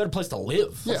 job and it's a better place to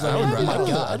live. Yeah, So, I'd my rather-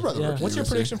 God. I'd rather Yeah. work What's your USC.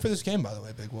 prediction for this game, by the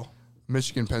way, Big Will?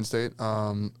 Michigan, Penn State.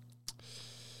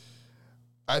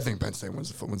 I think Penn State wins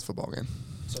the football game.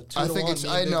 So I think it's.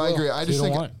 I know. agree. I just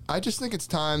think. 2-1. I just think it's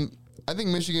time. I think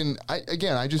Michigan.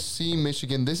 I just see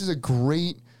Michigan. This is a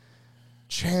great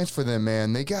chance for them,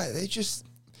 man.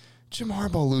 Jim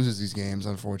Harbaugh loses these games,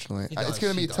 unfortunately. He does, It's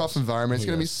going to be he a tough does. environment. It's He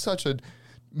going to be does. such a.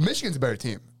 Michigan's a better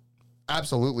team.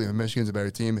 Absolutely, Michigan's a better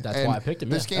team. That's And why I picked him.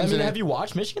 This Yeah. I game's mean, in have you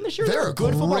watched Michigan this year? They're a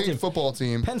good great football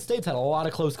team. team. Penn State's had a lot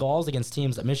of close calls against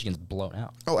teams that Michigan's blown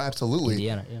out. Oh, absolutely.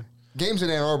 Indiana, yeah. Games in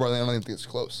Ann Arbor, I don't even think it's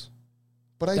close.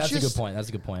 But That's a good point. That's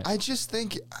a good point. I just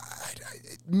think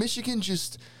Michigan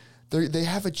just they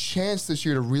have a chance this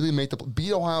year to really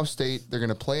beat Ohio State. They're going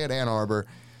to play at Ann Arbor,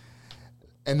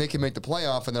 and they can make the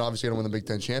playoff, and then obviously going to win the Big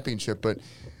Ten championship. But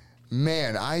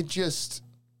man, I just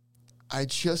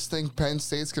think Penn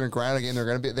State's going to grind again. They're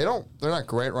going to be they're not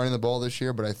great running the ball this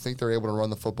year, but I think they're able to run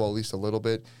the football at least a little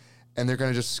bit, and they're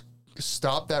going to just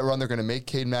stop that run. They're going to make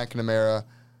Cade McNamara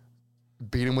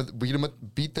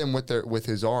beat them with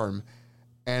his arm.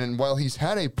 And while he's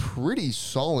had a pretty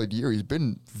solid year, he's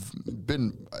been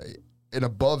an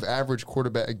above average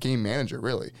quarterback, game manager,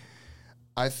 really.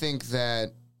 I think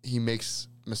that he makes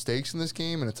mistakes in this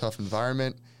game in a tough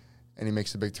environment, and he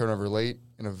makes a big turnover late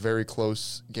in a very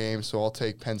close game. So I'll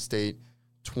take Penn State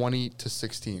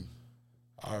 20-16.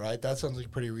 All right, that sounds like a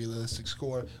pretty realistic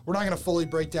score. We're not going to fully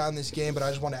break down this game, but I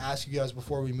just want to ask you guys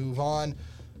before we move on,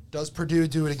 does Purdue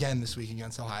do it again this week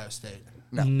against Ohio State?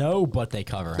 No, but they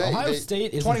cover. Ohio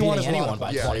State isn't 21 beating is a lot anyone of by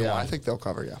points. 21. Yeah, I think they'll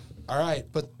cover, yeah. All right,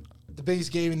 but the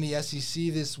biggest game in the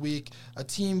SEC this week, a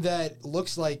team that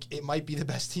looks like it might be the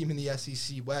best team in the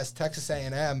SEC West, Texas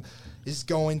A&M, is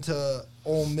going to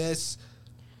Ole Miss.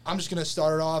 I'm just going to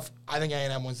start it off. I think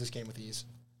A&M wins this game with ease.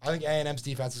 I think A&M's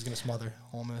defense is going to smother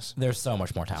Ole Miss. They're so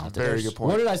much more talented. Very good point.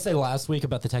 What did I say last week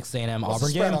about the Texas A&M What's the Auburn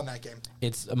spread game? on that game?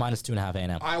 It's a -2.5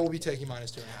 A&M. I will be taking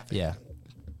 -2.5. Yeah.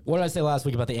 What did I say last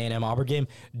week about the A&M Auburn game?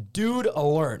 Dude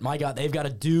alert. My God, they've got a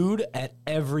dude at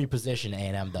every position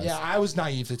A&M does. Yeah, I was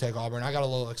naive to take Auburn. I got a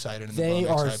little excited. In They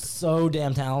the are hype. so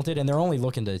damn talented, and they're only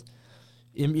looking to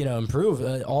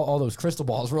improve. All those crystal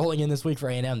balls rolling in this week for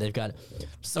A&M. They've got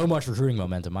so much recruiting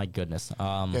momentum. My goodness.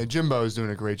 Yeah, Jimbo is doing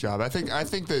a great job. I think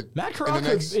that Matt in Corral the could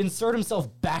next- insert himself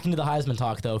back into the Heisman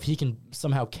talk, though, if he can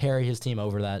somehow carry his team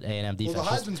over that A&M defense. Well,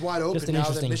 the Just- Heisman's wide just open an now that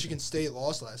interesting Michigan State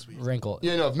lost last week. wrinkle.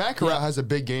 Yeah, no, if Matt Corral has a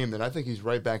big game, then I think he's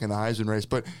right back in the Heisman race.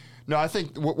 But no, I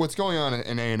think what's going on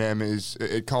in A&M is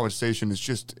at College Station is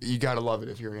just, you got to love it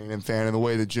if you're an A&M fan, and the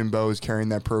way that Jimbo is carrying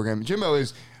that program. Jimbo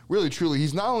is really, truly,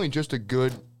 he's not only just a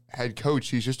good head coach,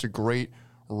 he's just a great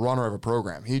runner of a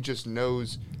program. He just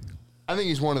knows. I think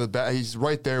he's one of the best. He's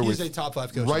right there He's with a top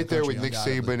 5 coach in right the there country, with Nick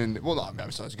undoubtedly. Saban, and well, not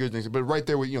obviously as good things, but right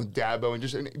there with Dabo, and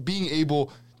just being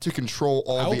able to control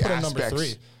all I would the put him aspects. number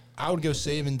 3. I would go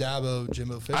Saban, Dabo,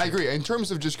 Jimbo Fisher. I agree. In terms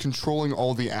of just controlling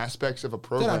all the aspects of a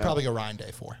program, Then I'd probably go Ryan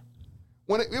Day 4.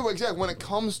 when it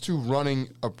comes to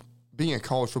being a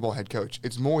college football head coach,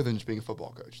 it's more than just being a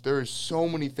football coach. There are so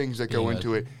many things that go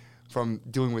into it, from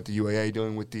dealing with the UAA,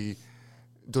 dealing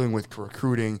with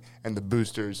recruiting and the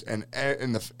boosters and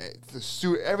everything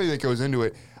that goes into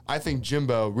it. I think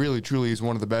Jimbo really truly is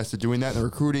one of the best at doing that. In the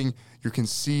recruiting, you can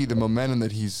see the momentum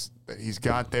that he's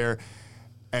got there.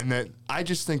 And that I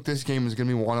just think this game is going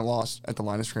to be won and lost at the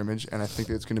line of scrimmage, and I think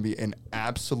that it's going to be an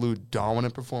absolute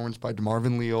dominant performance by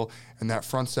DeMarvin Leal and that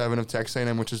front seven of Texas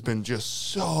A&M, which has been just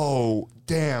so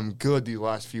damn good these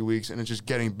last few weeks, and it's just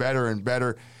getting better and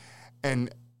better.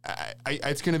 And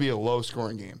it's going to be a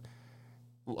low-scoring game.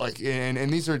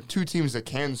 And these are two teams that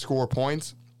can score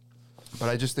points, but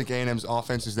I just think A&M's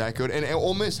offense is that good, and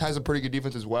Ole Miss has a pretty good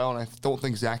defense as well. And I don't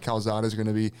think Zach Calzada is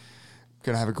going to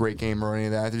have a great game or any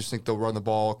of that. I just think they'll run the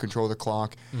ball, control the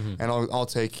clock, and I'll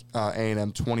take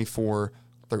A&M 24-13.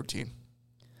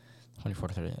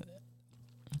 24-30.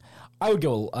 I would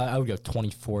go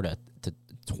 24-20.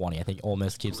 I think Ole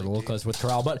Miss keeps it a little close with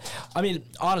Corral, but I mean,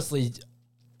 honestly,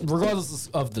 regardless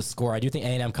of the score, I do think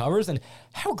A&M covers. And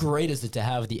how great is it to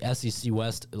have the SEC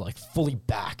West fully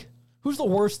back Who's the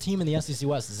worst team in the SEC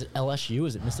West? Is it LSU?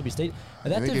 Is it Mississippi State?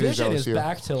 That think it is division is LSU.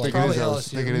 back to I like think it is probably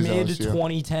LSU. I think it is mid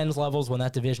LSU. 2010s levels when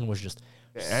that division was just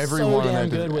Everyone so in damn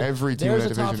that good. With, every team in there's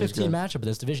that a top division is 15 good. matchup in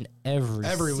this division every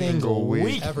Every week. single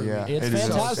week. Every Yeah, week. It's it is-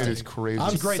 fantastic. It is crazy.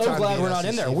 I'm It's a great so time to glad be we're an not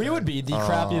in SEC there. We fan. would be the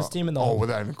crappiest team in the Oh, whole.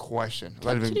 without even question.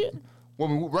 Without Could even, you-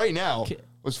 well, right now,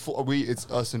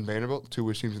 it's us and Vanderbilt, two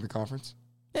worst teams in the conference.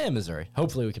 Missouri.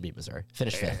 Hopefully we can beat Missouri.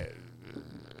 Finish fifth.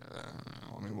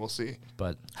 I mean, we'll see.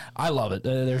 But I love it.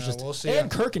 There's just we'll see. and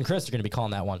Kirk and Chris are going to be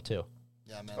calling that one too.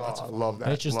 Yeah, man. I love that.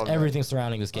 It's just Love that. everything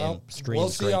surrounding this game screams We'll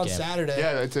see great on game. Saturday.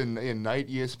 Yeah, it's a night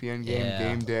ESPN game, Yeah.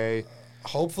 game day.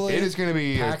 Hopefully. It is going to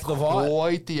be Pack the vault.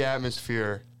 quite the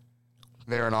atmosphere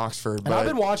there in Oxford. And but I've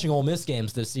been watching Ole Miss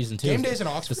games this season too. Game days in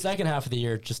Oxford? The second half of the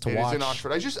year, just to it is watch. in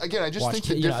Oxford. I just watch think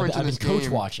the difference I've in this been coach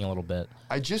game. watching a little bit.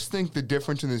 I just think the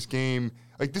difference in this game,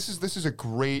 like this is a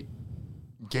great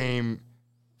game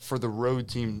for the road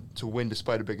team to win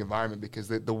despite a big environment because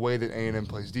the way that A&M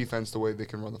plays defense, the way they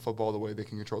can run the football, the way they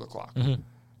can control the clock.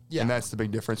 Yeah. And that's the big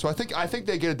difference. So I think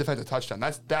they get a defensive touchdown.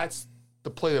 That's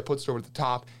the play that puts it over the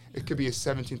top. It could be a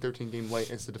 17-13 game late.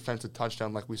 It's the defensive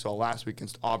touchdown like we saw last week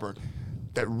against Auburn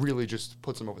that really just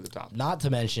puts them over the top. Not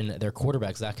to mention their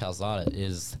quarterback Zach Calzada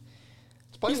is.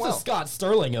 It's playing He's well. the Scott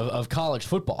Sterling of college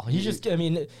football. He just, I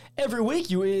mean, every week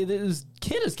this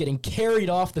kid is getting carried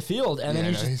off the field, and then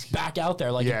he's back out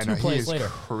there like two he plays is later.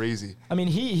 crazy. I mean,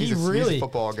 He's a really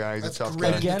football guy. He's That's a tough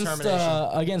great. guy.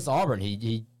 against Auburn,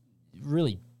 he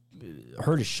really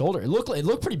hurt his shoulder. It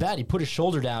looked pretty bad. He put his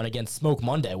shoulder down against Smoke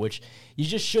Monday, which you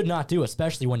just should not do,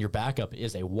 especially when your backup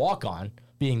is a walk-on,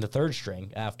 being the third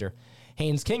string after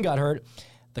Haynes King got hurt.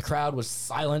 The crowd was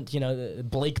silent.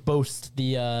 Blake Boast,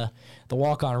 the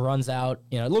walk-on, runs out.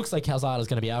 It looks like Calzada is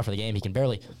going to be out for the game. He can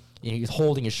barely, he's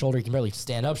holding his shoulder. He can barely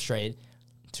stand up straight.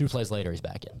 2 plays later, he's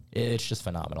back in. It's just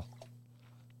phenomenal.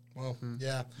 Well,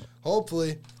 yeah.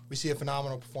 Hopefully, we see a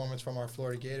phenomenal performance from our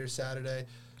Florida Gators Saturday.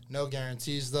 No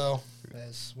guarantees, though,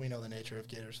 as we know the nature of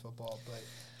Gators football. But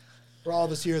for all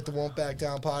of us here at the Won't Back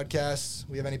Down podcast,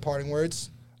 we have any parting words?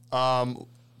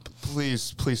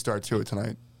 Please start Tua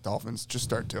tonight, Dolphins. Just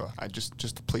start Tua.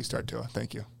 Just please start Tua.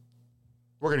 Thank you.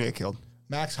 We're gonna get killed.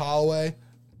 Max Holloway,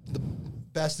 the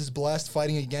best is blessed,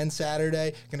 fighting again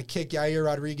Saturday. Going to kick Yair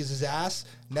Rodriguez's ass.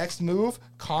 Next move,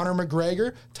 Conor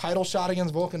McGregor, title shot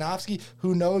against Volkanovski.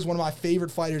 Who knows? One of my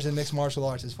favorite fighters in mixed martial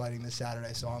arts is fighting this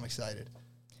Saturday, so I'm excited.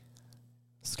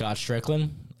 Scott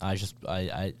Strickland,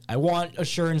 I want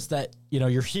assurance that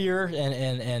you're here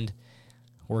and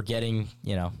we're getting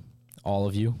all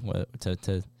of you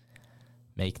to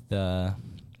make a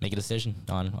decision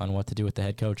on what to do with the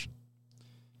head coach.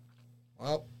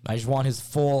 Well, I just want his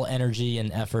full energy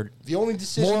and effort. the only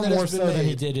decision that more has so been than he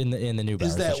made did in the Newberry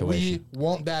is that situation. we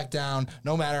won't back down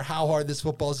no matter how hard this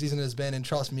football season has been. And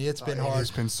trust me, it's been It hard. has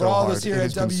been so For all of hard. us here It at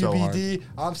has been so WBD,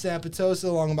 I'm Sam Petosa,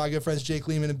 along with my good friends Jake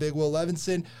Lehman and Big Will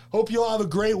Levinson. Hope you all have a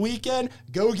great weekend.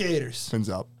 Go Gators. Fins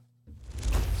up.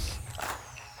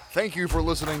 Thank you for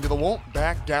listening to the Won't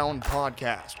Back Down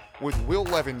podcast with Will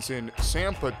Levinson,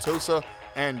 Sam Petosa,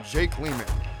 and Jake Lehman,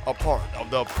 a part of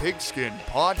the Pigskin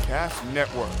Podcast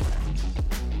Network.